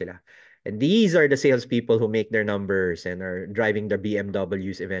cash flow sila. And these are the salespeople who make their numbers and are driving the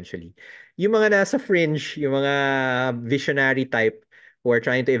BMWs eventually. Yung mga nasa fringe, yung mga visionary type who are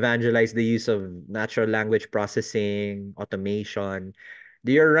trying to evangelize the use of natural language processing, automation,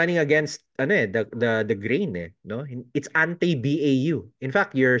 they are running against the grain no? It's anti-BAU. In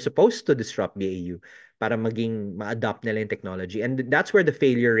fact, you're supposed to disrupt BAU para maging ma-adopt nila yung technology. And that's where the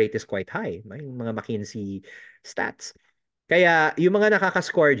failure rate is quite high. May mga McKinsey stats. Kaya yung mga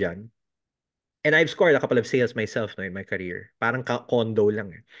nakaka-score dyan, and I've scored a couple of sales myself no, in my career. Parang condo lang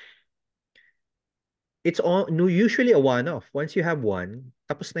eh. It's all no usually a one-off. Once you have one,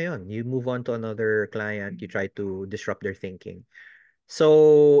 tapos na yon. You move on to another client, you try to disrupt their thinking.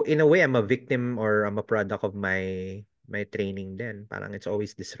 So, in a way, I'm a victim or I'm a product of my training then. Parang it's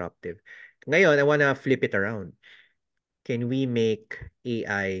always disruptive. Ngayon, I wanna flip it around. Can we make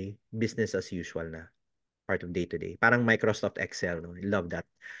AI business as usual na? Part of day-to-day. Parang Microsoft Excel, no? I love that.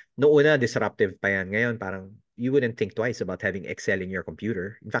 Noong una, disruptive pa yan. Ngayon, parang you wouldn't think twice about having Excel in your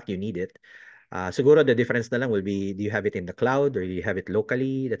computer. In fact, you need it. Siguro the difference na lang will be, do you have it in the cloud or do you have it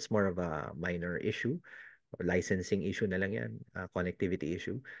locally? That's more of a minor issue. Or licensing issue na lang yan. Connectivity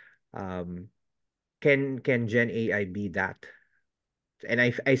issue. Um, can Gen AI be that? And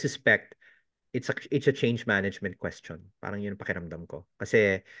I suspect it's a change management question. Parang yun ang pakiramdam ko.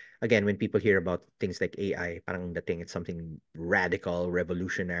 Kasi again, when people hear about things like AI, parang dating it's something radical,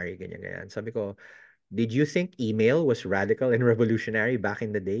 revolutionary, ganyan ganyan. Sabi ko, did you think email was radical and revolutionary back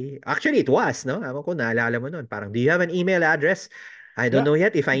in the day? Actually, it was, no? Ewan ko, naalala mo nun. Parang, do you have an email address? I don't Yeah. know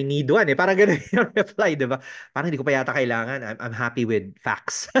yet if I need one. Eh. Parang ganun yung reply, di ba? Parang hindi ko pa yata kailangan. I'm happy with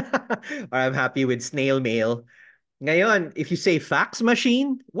fax. Or I'm happy with snail mail. Ngayon, if you say fax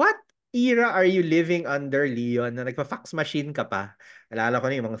machine, what era are you living under, Leon, na nagpa-fax machine ka pa? Alala ko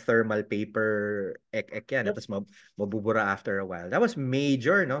na yung mga thermal paper, ek-ek yan, Yep. tapos mabubura after a while. That was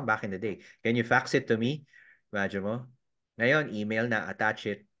major, no, back in the day. Can you fax it to me? Imagine mo. Ngayon, email na,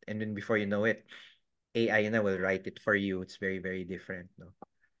 attach it, and then before you know it, AI na will write it for you. It's very, very different, no?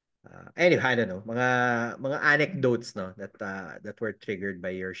 Anyway, I don't know. Mga anecdotes, no, that were triggered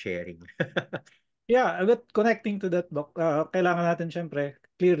by your sharing. Yeah, but connecting to that, Doc, kailangan natin syempre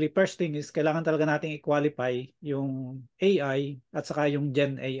clearly, first thing is kailangan talaga nating i-qualify yung AI at saka yung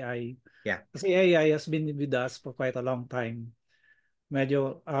Gen AI. Yeah. Kasi AI has been with us for quite a long time.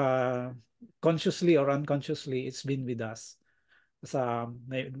 Medyo consciously or unconsciously, it's been with us. Sa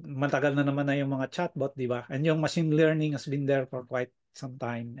matagal na naman na yung mga chatbot, di ba? And yung machine learning has been there for quite some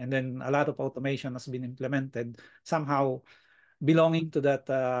time. And then a lot of automation has been implemented somehow belonging to that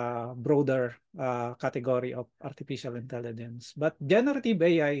broader category of artificial intelligence. But generative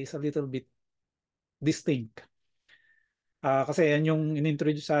AI is a little bit distinct. Kasi yan yung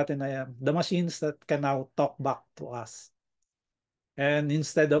inintroduce sa atin na the machines that can now talk back to us. And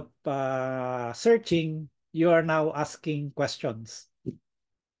instead of searching, you are now asking questions.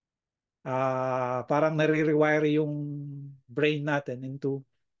 Parang nare-rewire yung brain natin into,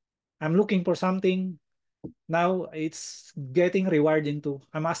 I'm looking for something. Now it's getting rewired into,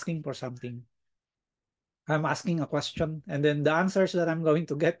 I'm asking for something. I'm asking a question, and then the answers that I'm going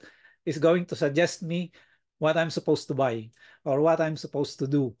to get is going to suggest me what I'm supposed to buy, or what I'm supposed to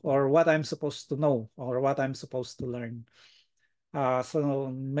do, or what I'm supposed to know, or what I'm supposed to learn. So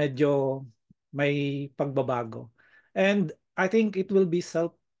medyo may pagbabago. And I think it will be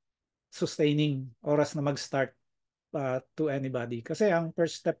self-sustaining oras na mag-start to anybody. Kasi ang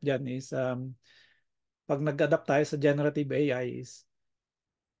first step dyan is pag nag-adapt tayo sa generative AI is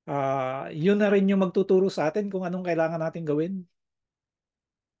yun na rin yung magtuturo sa atin kung anong kailangan natin gawin.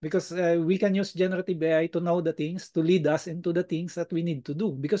 Because we can use generative AI to know the things, to lead us into the things that we need to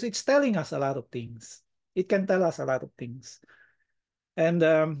do. Because it's telling us a lot of things. It can tell us a lot of things. And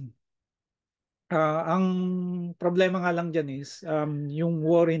ang problema nga lang dyan is yung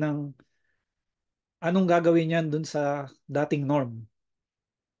worry ng anong gagawin yan dun sa dating norm.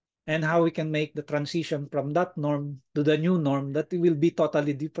 And how we can make the transition from that norm to the new norm that will be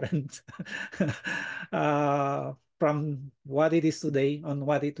totally different from what it is today on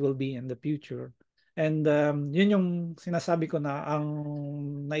what it will be in the future. And yun yung sinasabi ko na ang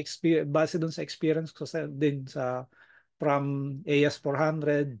base dun sa experience ko din sa from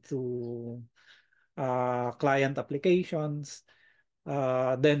AS400 to client applications,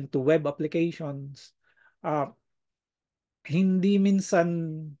 then to web applications. Uh, Hindi minsan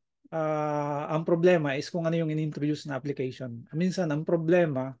ang problema is kung ano yung in-introduce na application. Minsan ang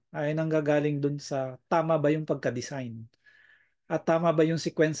problema ay nanggagaling dun sa tama ba yung pagka-design at tama ba yung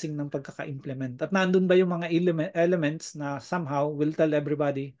sequencing ng pagkaka-implement at nandun ba yung mga elements na somehow will tell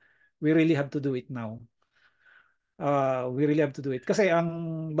everybody we really have to do it now. We really have to do it. Kasi ang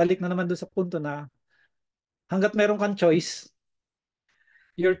balik na naman dun sa punto na hanggat meron kang choice,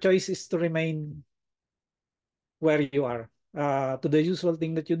 your choice is to remain where you are. To the usual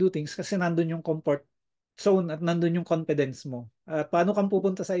thing that you do things kasi nandun yung comfort zone at nandun yung confidence mo. At paano kang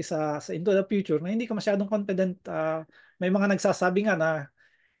pupunta sa into the future na hindi ka masyadong confident. May mga nagsasabi nga na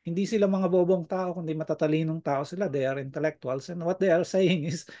hindi sila mga bobong tao kundi matatalinong tao sila. They are intellectuals and what they are saying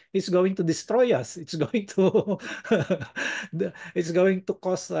is it's going to destroy us. It's going to it's going to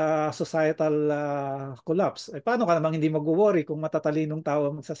cause societal collapse. Paano ka namang hindi mag-worry kung matatalinong tao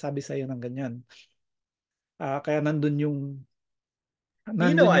ang magsasabi sa iyo ng ganyan? Kaya You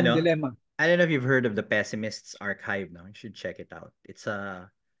know, nandun yung dilemma. I don't know if you've heard of the Pessimist's Archive now. You should check it out. It's a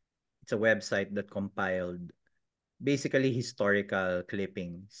website that compiled basically historical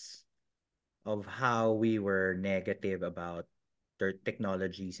clippings of how we were negative about their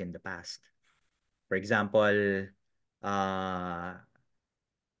technologies in the past. For example, uh,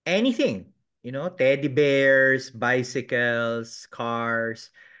 anything, teddy bears, bicycles,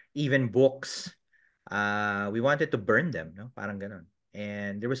 cars, even books. We wanted to burn them, no? Parang ganun.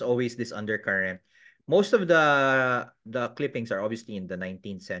 And there was always this undercurrent. Most of the clippings are obviously in the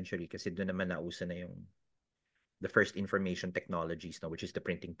 19th century kasi doon naman nauso na yung the first information technologies, no, which is the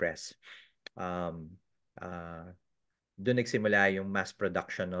printing press. Um, uh, Doon nagsimula yung mass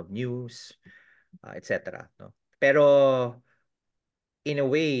production of news, etc. No? Pero in a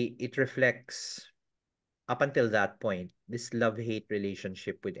way, it reflects up until that point this love-hate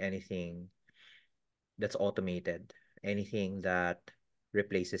relationship with anything that's automated, anything that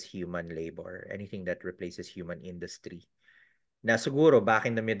replaces human labor, anything that replaces human industry. Na siguro back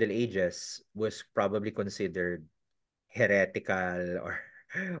in the Middle Ages was probably considered heretical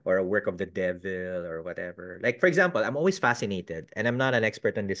or a work of the devil or whatever. Like for example, I'm always fascinated, and I'm not an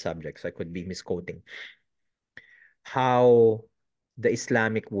expert on this subject, so I could be misquoting how the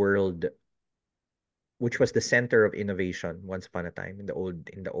Islamic world, which was the center of innovation once upon a time in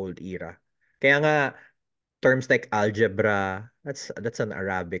the old era. Kaya nga terms like algebra, that's an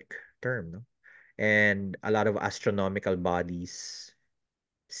Arabic term, no? And a lot of astronomical bodies,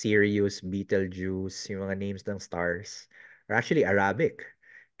 Sirius, Betelgeuse, yung mga names ng stars are actually Arabic.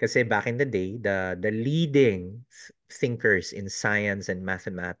 Kasi back in the day, the leading thinkers in science and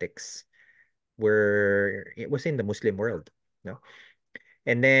mathematics it was in the Muslim world, no?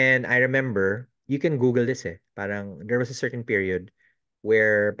 And then I remember, you can Google this eh. Parang there was a certain period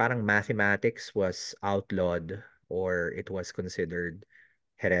where parang mathematics was outlawed or it was considered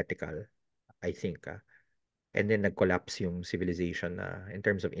heretical, I think. And then nag-collapse yung civilization in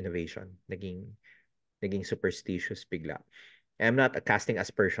terms of innovation. Naging superstitious bigla. I'm not casting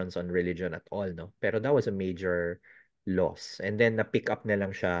aspersions on religion at all, no? Pero that was a major loss. And then na-pick up na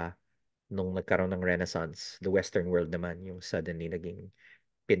lang siya nung nagkaroon ng Renaissance. The Western world naman yung suddenly naging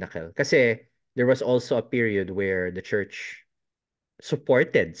pinnacle. Kasi there was also a period where the church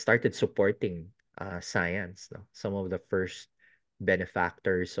started supporting science. No? Some of the first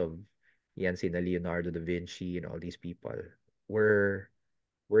benefactors of yan sina Leonardo da Vinci and all these people were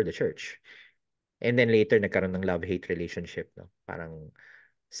were the church. And then later nagkaroon ng love-hate relationship, no? Parang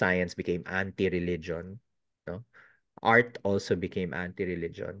science became anti-religion, no? Art also became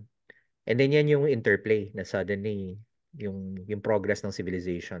anti-religion. And then yan yung interplay na suddenly yung progress ng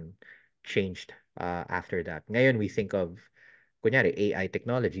civilization changed after that. Ngayon we think of kunyari AI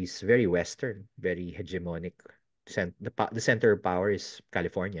technologies very western, very hegemonic. The center of power is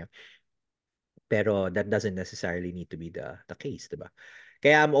California. Pero that doesn't necessarily need to be the case, 'di ba?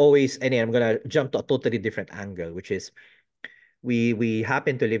 Kaya I'm gonna jump to a totally different angle, which is we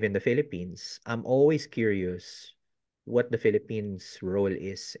happen to live in the Philippines. I'm always curious what the Philippines role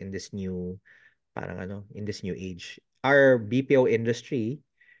is in this new in this new age. Our BPO industry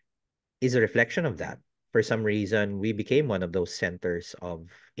is a reflection of that. For some reason, we became one of those centers of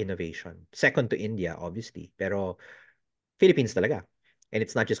innovation. Second to India, obviously, pero Philippines talaga. And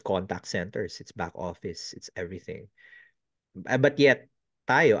it's not just contact centers, it's back office, it's everything. But yet,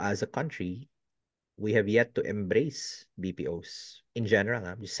 tayo as a country, we have yet to embrace BPOs in general,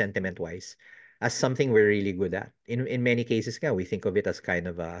 just sentiment-wise, as something we're really good at. In many cases nga, we think of it as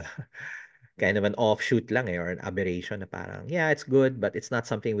kind of a kind of an offshoot lang or an aberration na parang, yeah, it's good, but it's not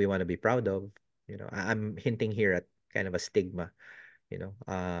something we want to be proud of. I'm hinting here at kind of a stigma,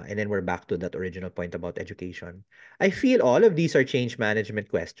 and then we're back to that original point about education. I feel all of these are change management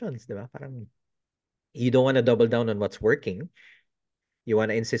questions, di ba? Parang you don't want to double down on what's working. You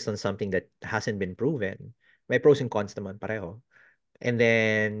want to insist on something that hasn't been proven. May pros and cons naman pareho. And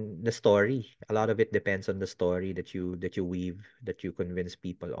then the story, a lot of it depends on the story that you weave, that you convince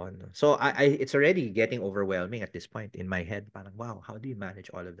people on. So it's already getting overwhelming at this point in my head. Parang, wow, how do you manage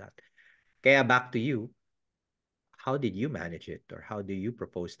all of that? Kaya back to you, how did you manage it, or how do you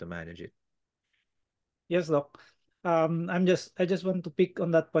propose to manage it? Yes, Doc. I just want to pick on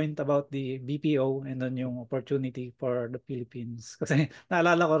that point about the BPO and then yung opportunity for the Philippines. Kasi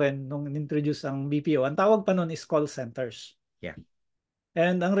naalala ko rin nung introduce ang BPO, ang tawag pa noon is call centers. Yeah.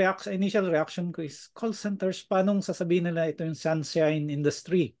 And ang initial reaction ko is call centers, paanong sasabihin nila ito yung sunshine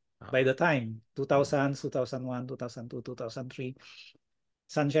industry by Uh, the time 2000, 2001, 2002, 2003.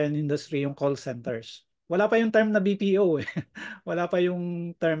 Sunshine industry yung call centers. Wala pa yung term na BPO eh. Wala pa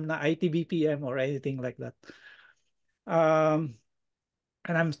yung term na IT BPM or anything like that. Um,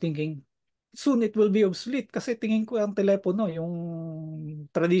 and I'm thinking, soon it will be obsolete kasi tingin ko ang telepono, yung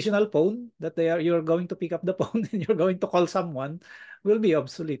traditional phone that you're going to pick up the phone and you're going to call someone will be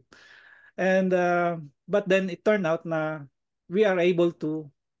obsolete. And but then it turned out na we are able to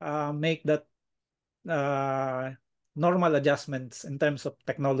make that uh, normal adjustments in terms of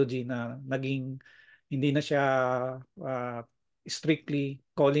technology na naging hindi na siya uh, strictly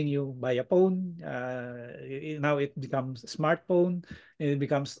calling you via phone. Now it becomes smartphone. It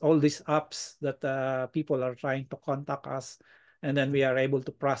becomes all these apps that people are trying to contact us. And then we are able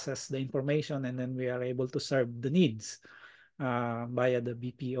to process the information and then we are able to serve the needs via the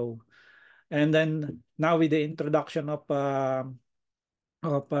BPO. And then now with the introduction of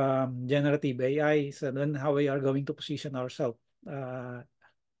generative AI, so then how we are going to position ourselves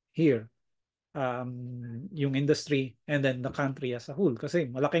here, yung industry and then the country as a whole. Kasi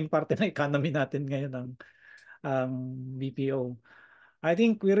malaking parte ng economy natin ngayon ang BPO. I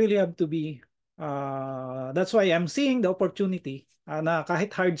think we really have to be, that's why I'm seeing the opportunity na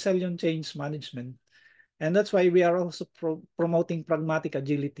kahit hard sell yung change management. And that's why we are also promoting pragmatic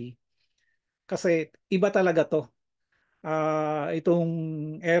agility. Kasi iba talaga to.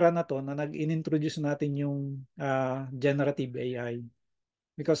 Itong era na to na nag-introduce natin yung generative AI.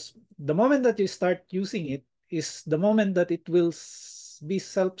 Because the moment that you start using it is the moment that it will be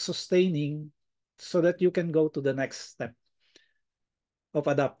self-sustaining so that you can go to the next step of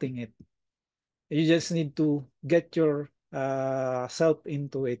adopting it. You just need to get your self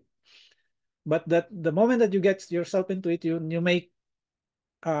into it. But that the moment that you get yourself into it, you make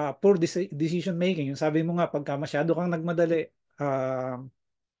poor decision making. Yung sabi mo nga, pagka masyado kang nagmadali, uh,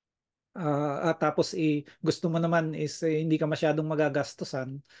 at tapos gusto mo naman is hindi ka masyadong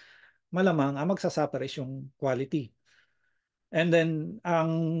magagastusan, malamang ang magsasuffer is yung quality. And then,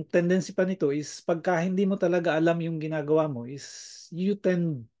 ang tendency pa nito is pagka hindi mo talaga alam yung ginagawa mo is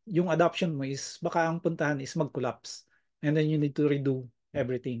yung adoption mo is baka ang puntahan is mag-collapse. And then you need to redo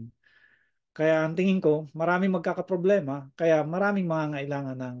everything. Kaya ang tingin ko, maraming magkakaproblema, kaya maraming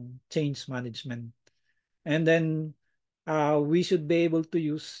mangangailangan ng change management. And then, we should be able to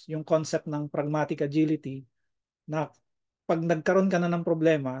use yung concept ng pragmatic agility na pag nagkaroon ka na ng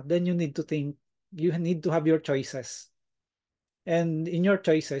problema, then you need to have your choices. And in your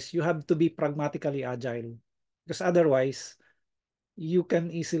choices, you have to be pragmatically agile. Because otherwise, you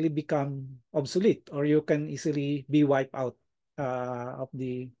can easily become obsolete or you can easily be wiped out of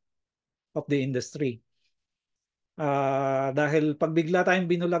the industry. Dahil pag bigla tayong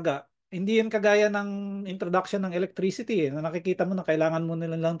binulaga, hindi yan kagaya ng introduction ng electricity na nakikita mo na kailangan mo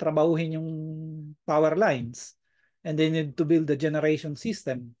nilang trabahuhin yung power lines and they need to build the generation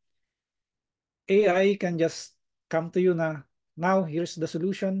system. AI can just come to you na, now here's the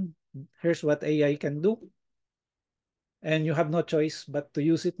solution, here's what AI can do, and you have no choice but to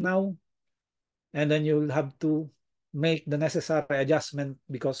use it now, and then you'll have to make the necessary adjustment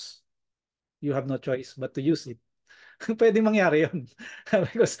because you have no choice but to use it. Pwede mangyari yun.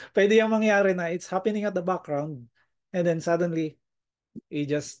 Because pwede yung mangyari na it's happening at the background and then suddenly it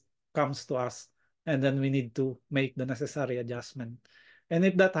just comes to us and then we need to make the necessary adjustment. And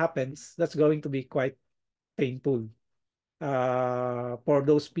if that happens, that's going to be quite painful for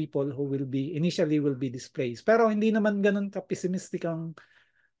those people who will be displaced. Pero hindi naman ganun ka-pessimistic ang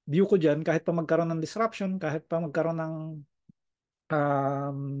view ko dyan kahit pa magkaroon ng disruption, kahit pa magkaroon ng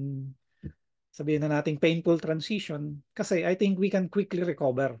um, sabihin na nating painful transition kasi I think we can quickly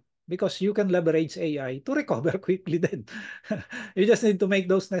recover because you can leverage AI to recover quickly din. You just need to make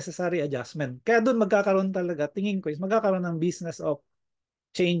those necessary adjustment. Kaya doon magkakaroon talaga, tingin ko is magkakaroon ng business of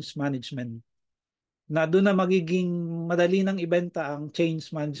change management na doon na magiging madali ng ibenta ang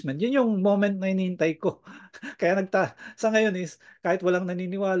change management. Yun yung moment na hinihintay ko. Kaya sa ngayon is kahit walang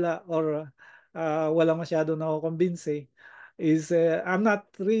naniniwala or walang masyado na-convince is I'm not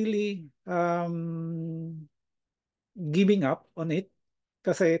really giving up on it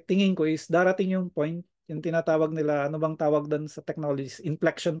kasi tingin ko is darating yung point yung tinatawag nila ano bang tawag doon sa technologies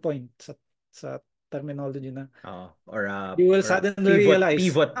inflection point sa terminology na Or you will or a suddenly realize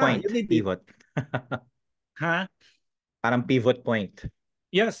pivot you point, need it pivot. ha. Parang pivot point.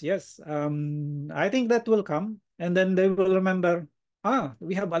 Yes. I think that will come, and then they will remember,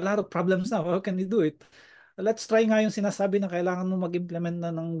 we have a lot of problems now. How can we do it? Let's try nga yung sinasabi na kailangan mo mag-implement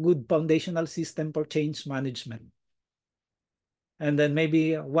na ng good foundational system for change management. And then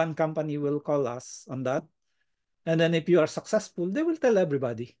maybe one company will call us on that. And then if you are successful, they will tell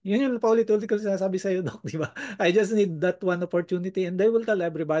everybody. Yun yung paulit-ulit ko sinasabi sa'yo, Doc, di ba? I just need that one opportunity and they will tell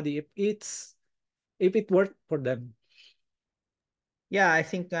everybody if it worked for them. Yeah, I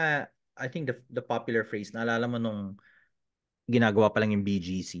think the popular phrase, naalala mo nung ginagawa pa lang yung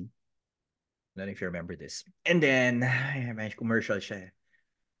BGC. I don't know if you remember this. And then, may commercial siya eh.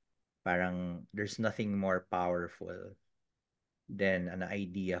 Parang, there's nothing more powerful than an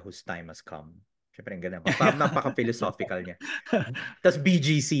idea whose time has come. Siyempre, ang ganda. Napaka-philosophical niya. Tapos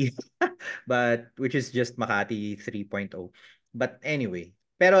BGC. Which is just Makati 3.0. But anyway.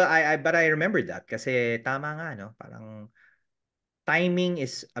 But I remember that kasi tama nga, no? Parang timing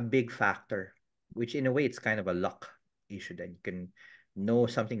is a big factor, which in a way it's kind of a luck issue that you can know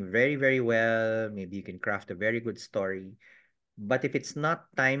something very, very well. Maybe you can craft a very good story. But if it's not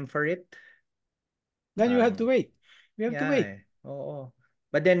time for it, Then you have to um, wait. You have to yeah, wait. eh. Oo.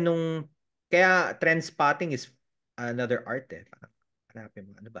 But then kaya trend spotting is another art eh. Parang, hanapin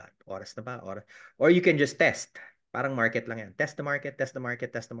mo, ano ba? Oras na ba? Oras. Or you can just test. Parang market lang yan. Test the market, test the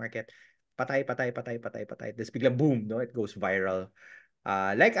market, test the market. Patay, patay, patay, patay, patay. Tapos bigla boom, no? It goes viral.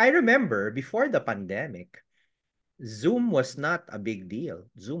 Like I remember before the pandemic, Zoom was not a big deal.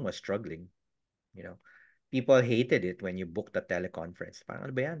 Zoom was struggling, you know. People hated it when you booked a teleconference. Parang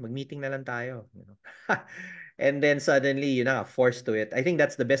ano ba yan? Mag-meeting na lang tayo, you know. And then suddenly, you know, forced to it. I think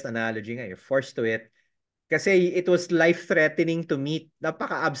that's the best analogy nga. You're forced to it. Kasi it was life-threatening to meet.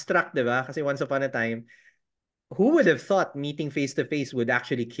 Napaka-abstract, di ba? Kasi once upon a time, who would have thought meeting face-to-face would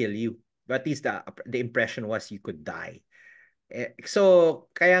actually kill you? But at least the impression was you could die. So,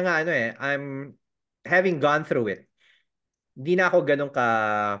 kaya nga ano eh, I'm having gone through it. Hindi na ako ganun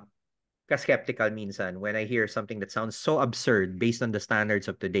ka-skeptical minsan when I hear something that sounds so absurd based on the standards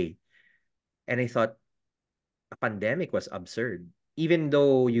of today. And I thought a pandemic was absurd. even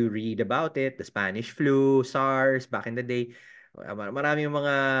though you read about it, the Spanish flu, SARS, back in the day, marami yung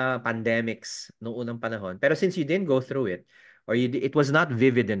mga pandemics noong unang panahon. Pero since you didn't go through it, or it was not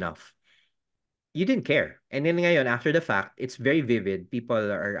vivid enough, you didn't care. And then ngayon, after the fact, it's very vivid. People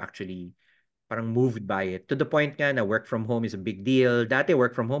are actually parang moved by it to the point nga na work from home is a big deal. Dati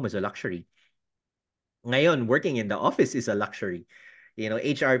work from home is a luxury. Ngayon, working in the office is a luxury.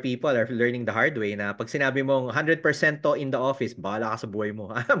 HR people are learning the hard way na pag sinabi mong 100% to in the office, bahala ka sa buhay mo.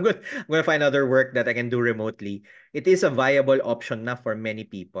 I'm gonna find other work that I can do remotely. It is a viable option na for many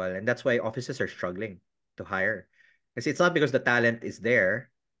people, and that's why offices are struggling to hire. Because it's not because the talent isn't there.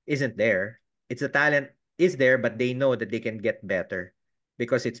 It's the talent is there, but they know that they can get better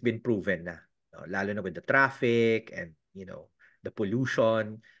because it's been proven na. No? Lalo na with the traffic and, the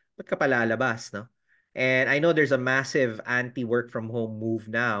pollution. Ba't ka pa lalabas, no? And I know there's a massive anti-work from home move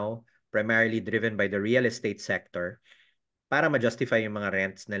now, primarily driven by the real estate sector, para ma-justify yung mga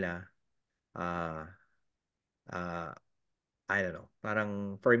rents nila. Uh, uh, I don't know.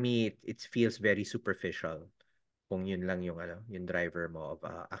 Parang for me, it feels very superficial kung yun lang yung driver mo of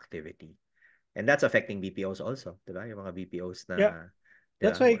activity. And that's affecting BPOs also, 'di ba? Yung mga BPOs Yeah, na, 'di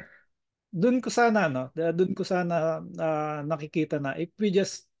that's ba? why dun ko sana nakikita na if we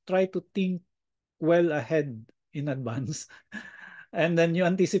just try to think well ahead in advance and then you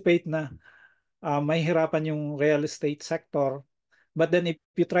anticipate na may hirapan yung real estate sector. But then if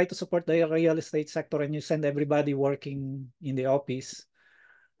you try to support the real estate sector and you send everybody working in the office,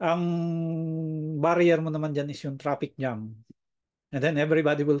 ang barrier mo naman dyan is yung traffic jam. And then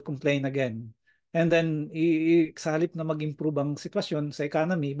everybody will complain again. And then sa halip na mag-improve ang sitwasyon sa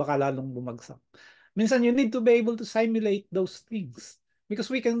economy, baka lalong bumagsak. Minsan you need to be able to simulate those things because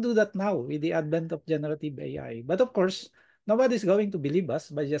we can do that now with the advent of generative AI. But of course, nobody's going to believe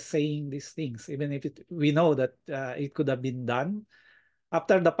us by just saying these things, even if we know that it could have been done.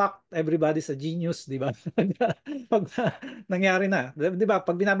 After the fact, everybody's a genius, di ba? Pag nangyari na, di ba?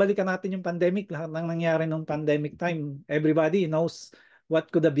 Pag binabalikan natin yung pandemic, lahat ng nangyari nung pandemic time, everybody knows what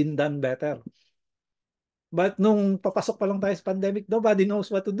could have been done better. But nung papasok pa lang tayo sa pandemic, nobody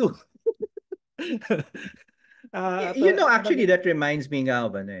knows what to do. uh, Actually, that reminds me nga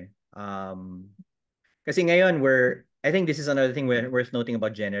of ano eh. Kasi ngayon I think this is another thing worth noting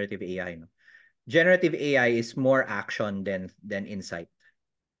about generative AI. No? Generative AI is more action than insight.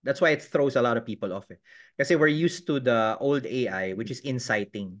 That's why it throws a lot of people off. Eh. Kasi we're used to the old AI, which is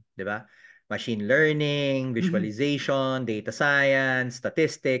inciting, di ba? Machine learning, Mhm. visualization, data science,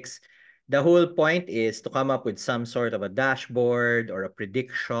 statistics. The whole point is to come up with some sort of a dashboard or a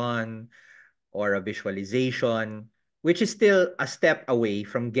prediction or a visualization, which is still a step away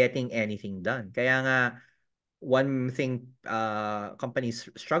from getting anything done. Kaya nga, one thing companies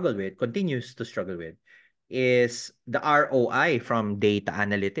continues to struggle with, is the ROI from data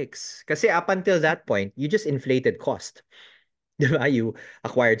analytics. Kasi up until that point, you just inflated cost. Diba? You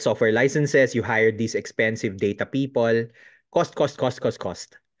acquired software licenses, you hired these expensive data people. Cost, cost, cost, cost,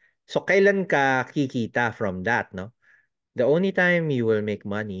 cost. So, kailan ka kikita from that, no? The only time you will make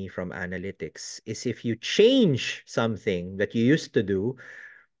money from analytics is if you change something that you used to do,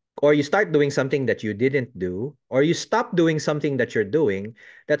 or you start doing something that you didn't do, or you stop doing something that you're doing.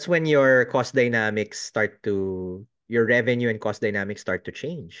 That's when your revenue and cost dynamics start to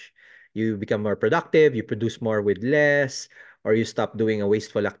change. You become more productive, you produce more with less, or you stop doing a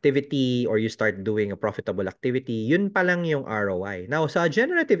wasteful activity, or you start doing a profitable activity. Yun pa lang yung ROI. Now, sa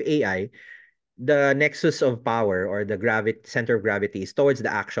generative AI, the nexus of power or the center of gravity is towards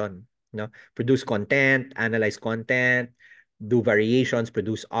the action. Produce content, analyze content, do variations,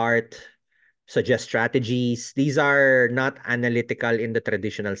 produce art, suggest strategies. These are not analytical in the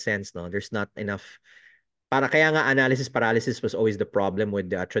traditional sense. No, there's not enough. Para kaya nga analysis paralysis was always the problem with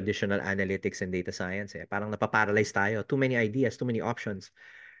the traditional analytics and data science. Eh. Parang napaparalyze tayo. Too many ideas, too many options.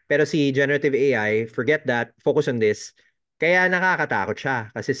 Pero si generative AI, forget that, focus on this. Kaya nakakatakot siya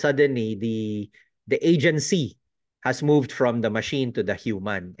kasi suddenly the agency has moved from the machine to the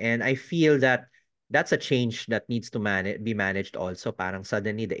human. And I feel that that's a change that needs to be managed also. Parang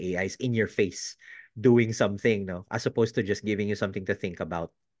suddenly the AI is in your face doing something, no? As opposed to just giving you something to think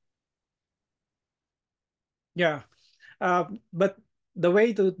about. Yeah. But the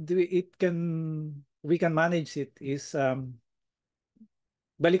way to do it we can manage it is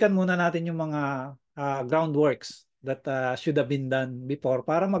balikan muna natin yung mga groundworks that should have been done before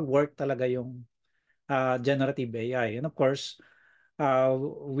para mag-work talaga yung generative AI. And of course,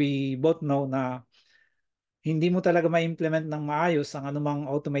 we both know na hindi mo talaga ma-implement ng maayos ang anumang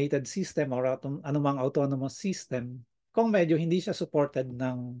automated system or anumang autonomous system kung medyo hindi siya supported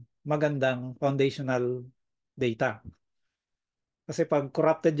ng magandang foundational data. Kasi pag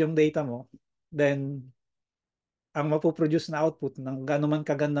corrupted yung data mo, then ang mapoproduce na output ng gano'n man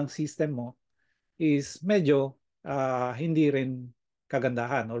kagandang system mo is medyo hindi rin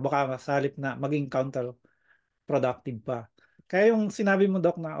kagandahan or baka sa halip na maging counterproductive pa. Kaya yung sinabi mo,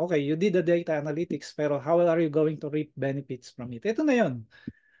 Doc, na okay, you did the data analytics, pero how are you going to reap benefits from it? Ito na yun.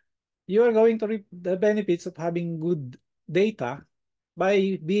 You are going to reap the benefits of having good data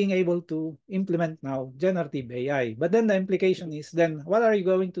by being able to implement now generative AI. But then the implication is then what are you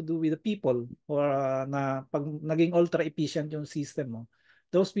going to do with the people or na pag naging ultra efficient yung system mo?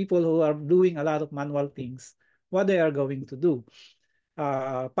 Those people who are doing a lot of manual things, what they are going to do?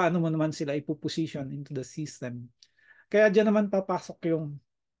 Paano mo naman sila ipuposition into the system? Kaya diyan naman papasok yung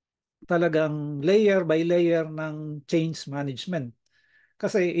talagang layer by layer ng change management.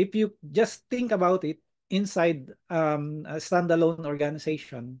 Kasi if you just think about it, inside a standalone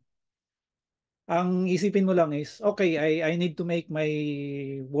organization, ang isipin mo lang is, okay, I need to make my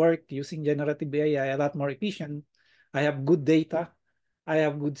work using generative AI a lot more efficient. I have good data. I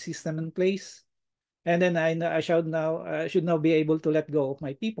have good system in place. And then I should now be able to let go of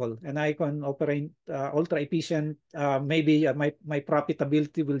my people, and I can operate ultra efficient. Maybe my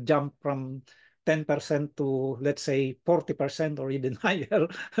profitability will jump from 10% to, let's say, 40% or even higher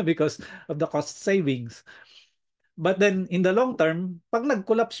because of the cost savings. But then in the long term, pag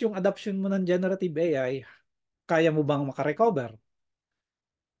nag-collapse yung adoption mo ng generative AI, kaya mo bang makarecover?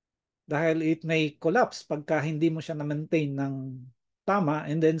 Dahil it may collapse pagka hindi mo siya na-maintain ng tama,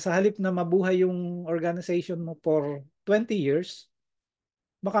 and then sa halip na mabuhay yung organization mo for 20 years,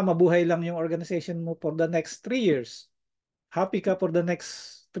 baka mabuhay lang yung organization mo for the next 3 years. Happy ka for the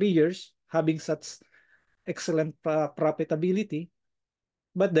next 3 years having such excellent profitability,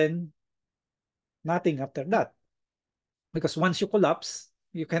 but then nothing after that. Because once you collapse,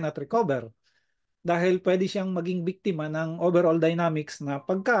 you cannot recover. Dahil pwede siyang maging biktima ng overall dynamics na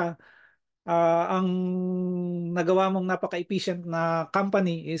pagka ang nagawa mong napaka-efficient na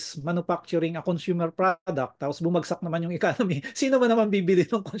company is manufacturing a consumer product, tapos bumagsak naman yung economy, sino ba naman bibili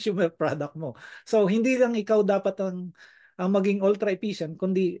ng consumer product mo? So hindi lang ikaw dapat ang maging ultra efficient,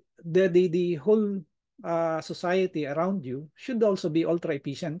 kundi the whole society around you should also be ultra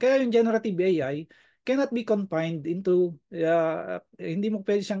efficient. Kaya yung generative AI cannot be confined into hindi mo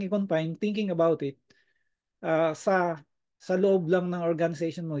pwede siyang i-confine thinking about it sa loob lang ng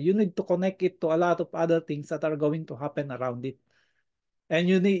organization mo. You need to connect it to a lot of other things that are going to happen around it. And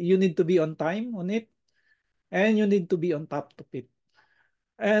you need to be on time on it, and you need to be on top of it.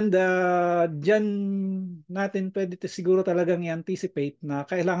 And dyan natin pwede siguro talagang i-anticipate na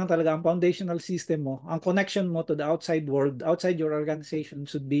kailangan talaga ang foundational system mo, ang connection mo to the outside world, outside your organization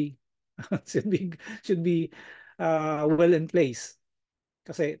should be should be well in place.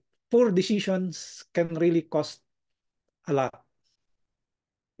 Kasi poor decisions can really cost a lot.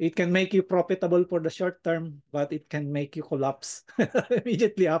 It can make you profitable for the short term, but it can make you collapse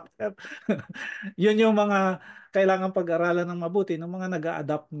immediately after. Yun yung mga kailangan pag-aralan ng mabuti ng mga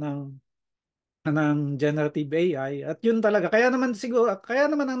nag-a-adapt ng generative AI. At yun talaga. Kaya naman siguro, kaya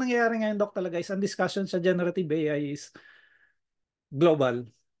naman ang nangyayari ngayon, Doc, talaga is ang discussion sa generative AI is global.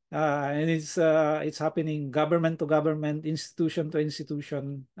 And it's happening government to government, institution to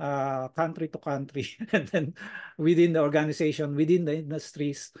institution, country to country, and then within the organization, within the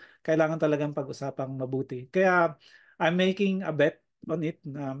industries, kailangan talagang pag-usapang mabuti. Kaya I'm making a bet on it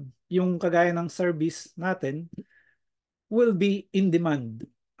na yung kagaya ng service natin will be in demand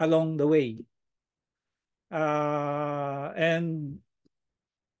along the way. And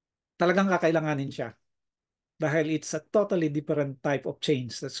talagang kakailanganin siya dahil it's a totally different type of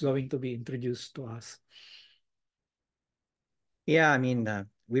change that's going to be introduced to us. Yeah, I mean,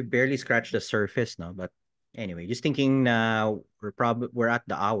 we barely scratched the surface, no? But anyway, just thinking we're at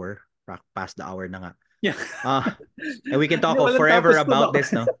the hour, past the hour na nga. Yeah. Uh, and we can talk of Walang forever tapos to, about Doc. this,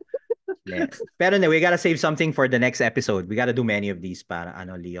 no? Yeah. Pero we gotta save something for the next episode. We gotta do many of these para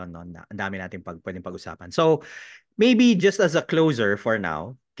Leon, no? Ang dami natin pwedeng pag-usapan. So, maybe just as a closer for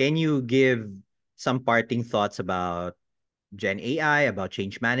now, can you give some parting thoughts about Gen AI, about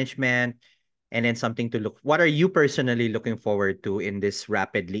change management, and then something to look. What are you personally looking forward to in this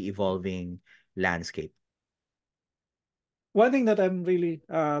rapidly evolving landscape? One thing that I'm really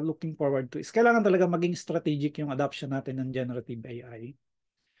looking forward to is kailangan talaga maging strategic yung adoption natin ng generative AI.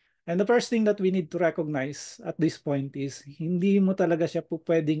 And the first thing that we need to recognize at this point is hindi mo talaga siya po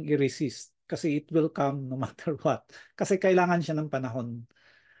pwedeng i-resist kasi it will come no matter what. Kasi kailangan siya ng panahon.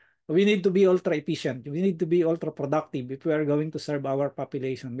 We need to be ultra efficient. We need to be ultra productive if we are going to serve our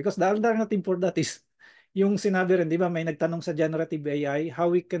population. Because the alternative for that is yung sinabi rin, di ba, may nagtanong sa generative AI how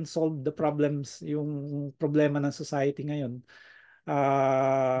we can solve the problems, yung problema ng society ngayon.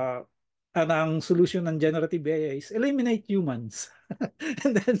 Uh, ang solution ng generative AI is eliminate humans.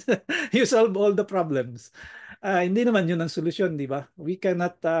 And then you solve all the problems. Hindi naman yun ang solusyon, di ba? We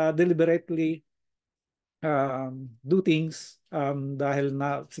cannot deliberately do things dahil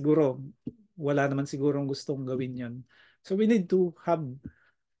na siguro wala naman sigurong gustong gawin yun. So we need to have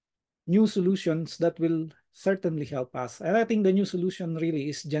new solutions that will certainly help us. And I think the new solution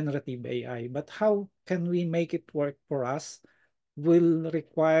really is generative AI. But how can we make it work for us will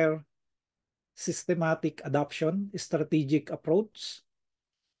require systematic adoption, strategic approach,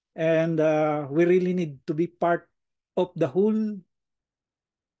 and we really need to be part of the whole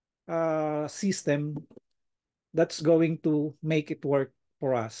system that's going to make it work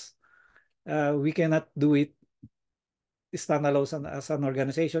for us. We cannot do it standalone as an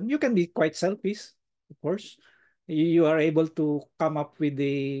organization. You can be quite selfish, of course. You are able to come up with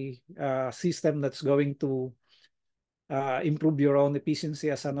a system that's going to improve your own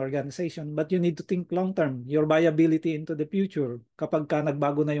efficiency as an organization. But you need to think long term, your viability into the future. Kapag ka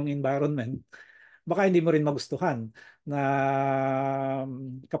nagbago na yung environment, baka hindi mo rin magustuhan na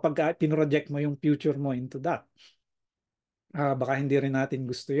kapag pinroject mo yung future mo into that. Baka hindi rin natin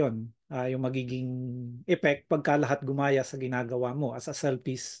gusto yon. Yung magiging effect pagka lahat gumaya sa ginagawa mo as a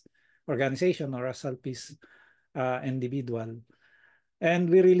selfish organization or a selfish individual. And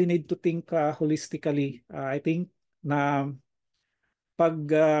we really need to think holistically. I think na pag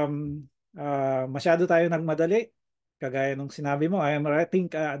masyado tayo nagmadali, kagaya nung sinabi mo, I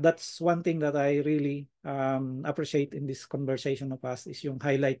think that's one thing that I really appreciate in this conversation of us is yung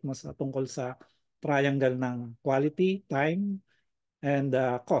highlight mo sa tungkol sa triangle ng quality, time, and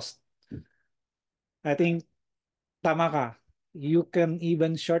cost. I think tama ka. You can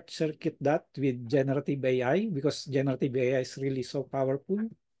even short circuit that with generative AI because generative AI is really so powerful.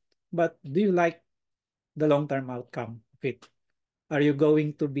 But do you like the long-term outcome of it? Are you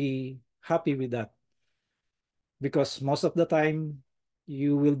going to be happy with that? Because most of the time,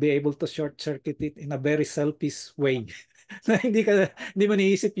 you will be able to short circuit it in a very selfish way. Na hindi mo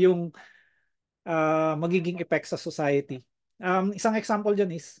niisip yung magiging effect sa society. Isang example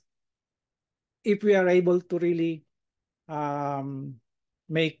dyan is if we are able to really um,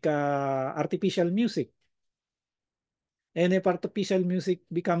 make artificial music. And if artificial music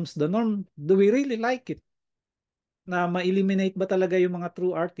becomes the norm, do we really like it? Na ma-eliminate ba talaga yung mga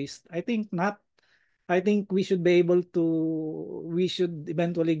true artists? I think not. I think we should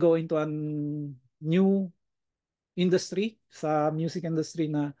eventually go into a new industry sa music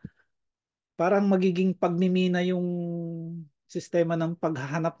industry na parang magiging pagmimina yung sistema ng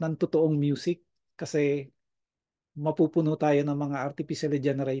paghahanap ng totoong music kasi mapupuno tayo ng mga artificially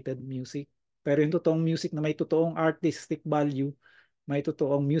generated music. Pero yung totoong music na may totoong artistic value, may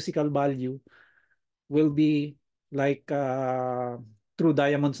totoong musical value, will be like true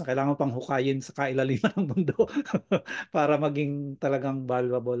diamonds na kailangan pang hukayin sa kailaliman ng mundo para maging talagang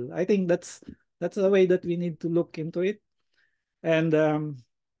valuable. I think that's the way that we need to look into it. And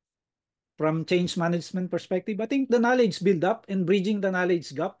from change management perspective, I think the knowledge build up and bridging the knowledge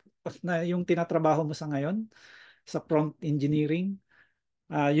gap na yung tinatrabaho mo sa ngayon sa prompt engineering,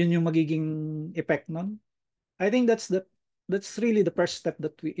 yun yung magiging effect nun. I think that's really the first step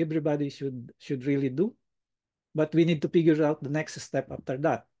that everybody should really do. But we need to figure out the next step after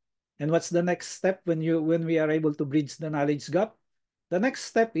that. And what's the next step when we are able to bridge the knowledge gap? The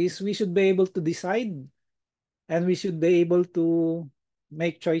next step is we should be able to decide and we should be able to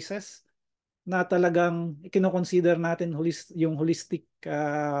make choices na talagang kino-consider natin yung holistic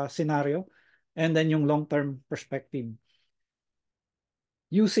scenario and then yung long-term perspective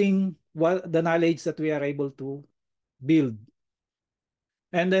using the knowledge that we are able to build.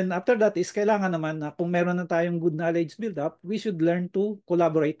 And then after that is kailangan naman na kung meron na tayong good knowledge build up, we should learn to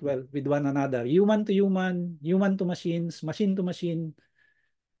collaborate well with one another. Human to human, human to machines, machine to machine,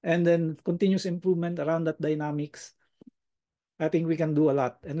 and then continuous improvement around that dynamics. I think we can do a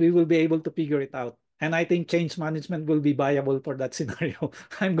lot and we will be able to figure it out. And I think change management will be viable for that scenario.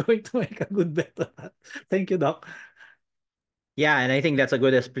 I'm going to make a good bet on that. Thank you, Doc. Yeah, and I think that's a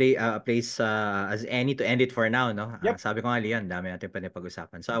good as place as any to end it for now, no? Yep. Sabi ko nga, Leon, dami natin pa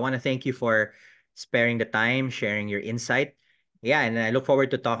pag-usapan. So I want to thank you for sparing the time, sharing your insight. Yeah, and I look forward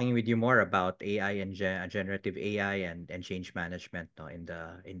to talking with you more about AI and generative AI and change management, no, in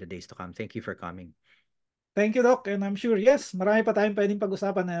the days to come. Thank you for coming. Thank you, Doc. And I'm sure, yes, marami pa tayong pwedeng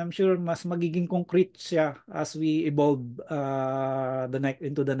pag-usapan and I'm sure mas magiging concrete siya as we evolve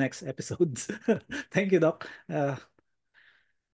into the next episodes. Thank you, Doc.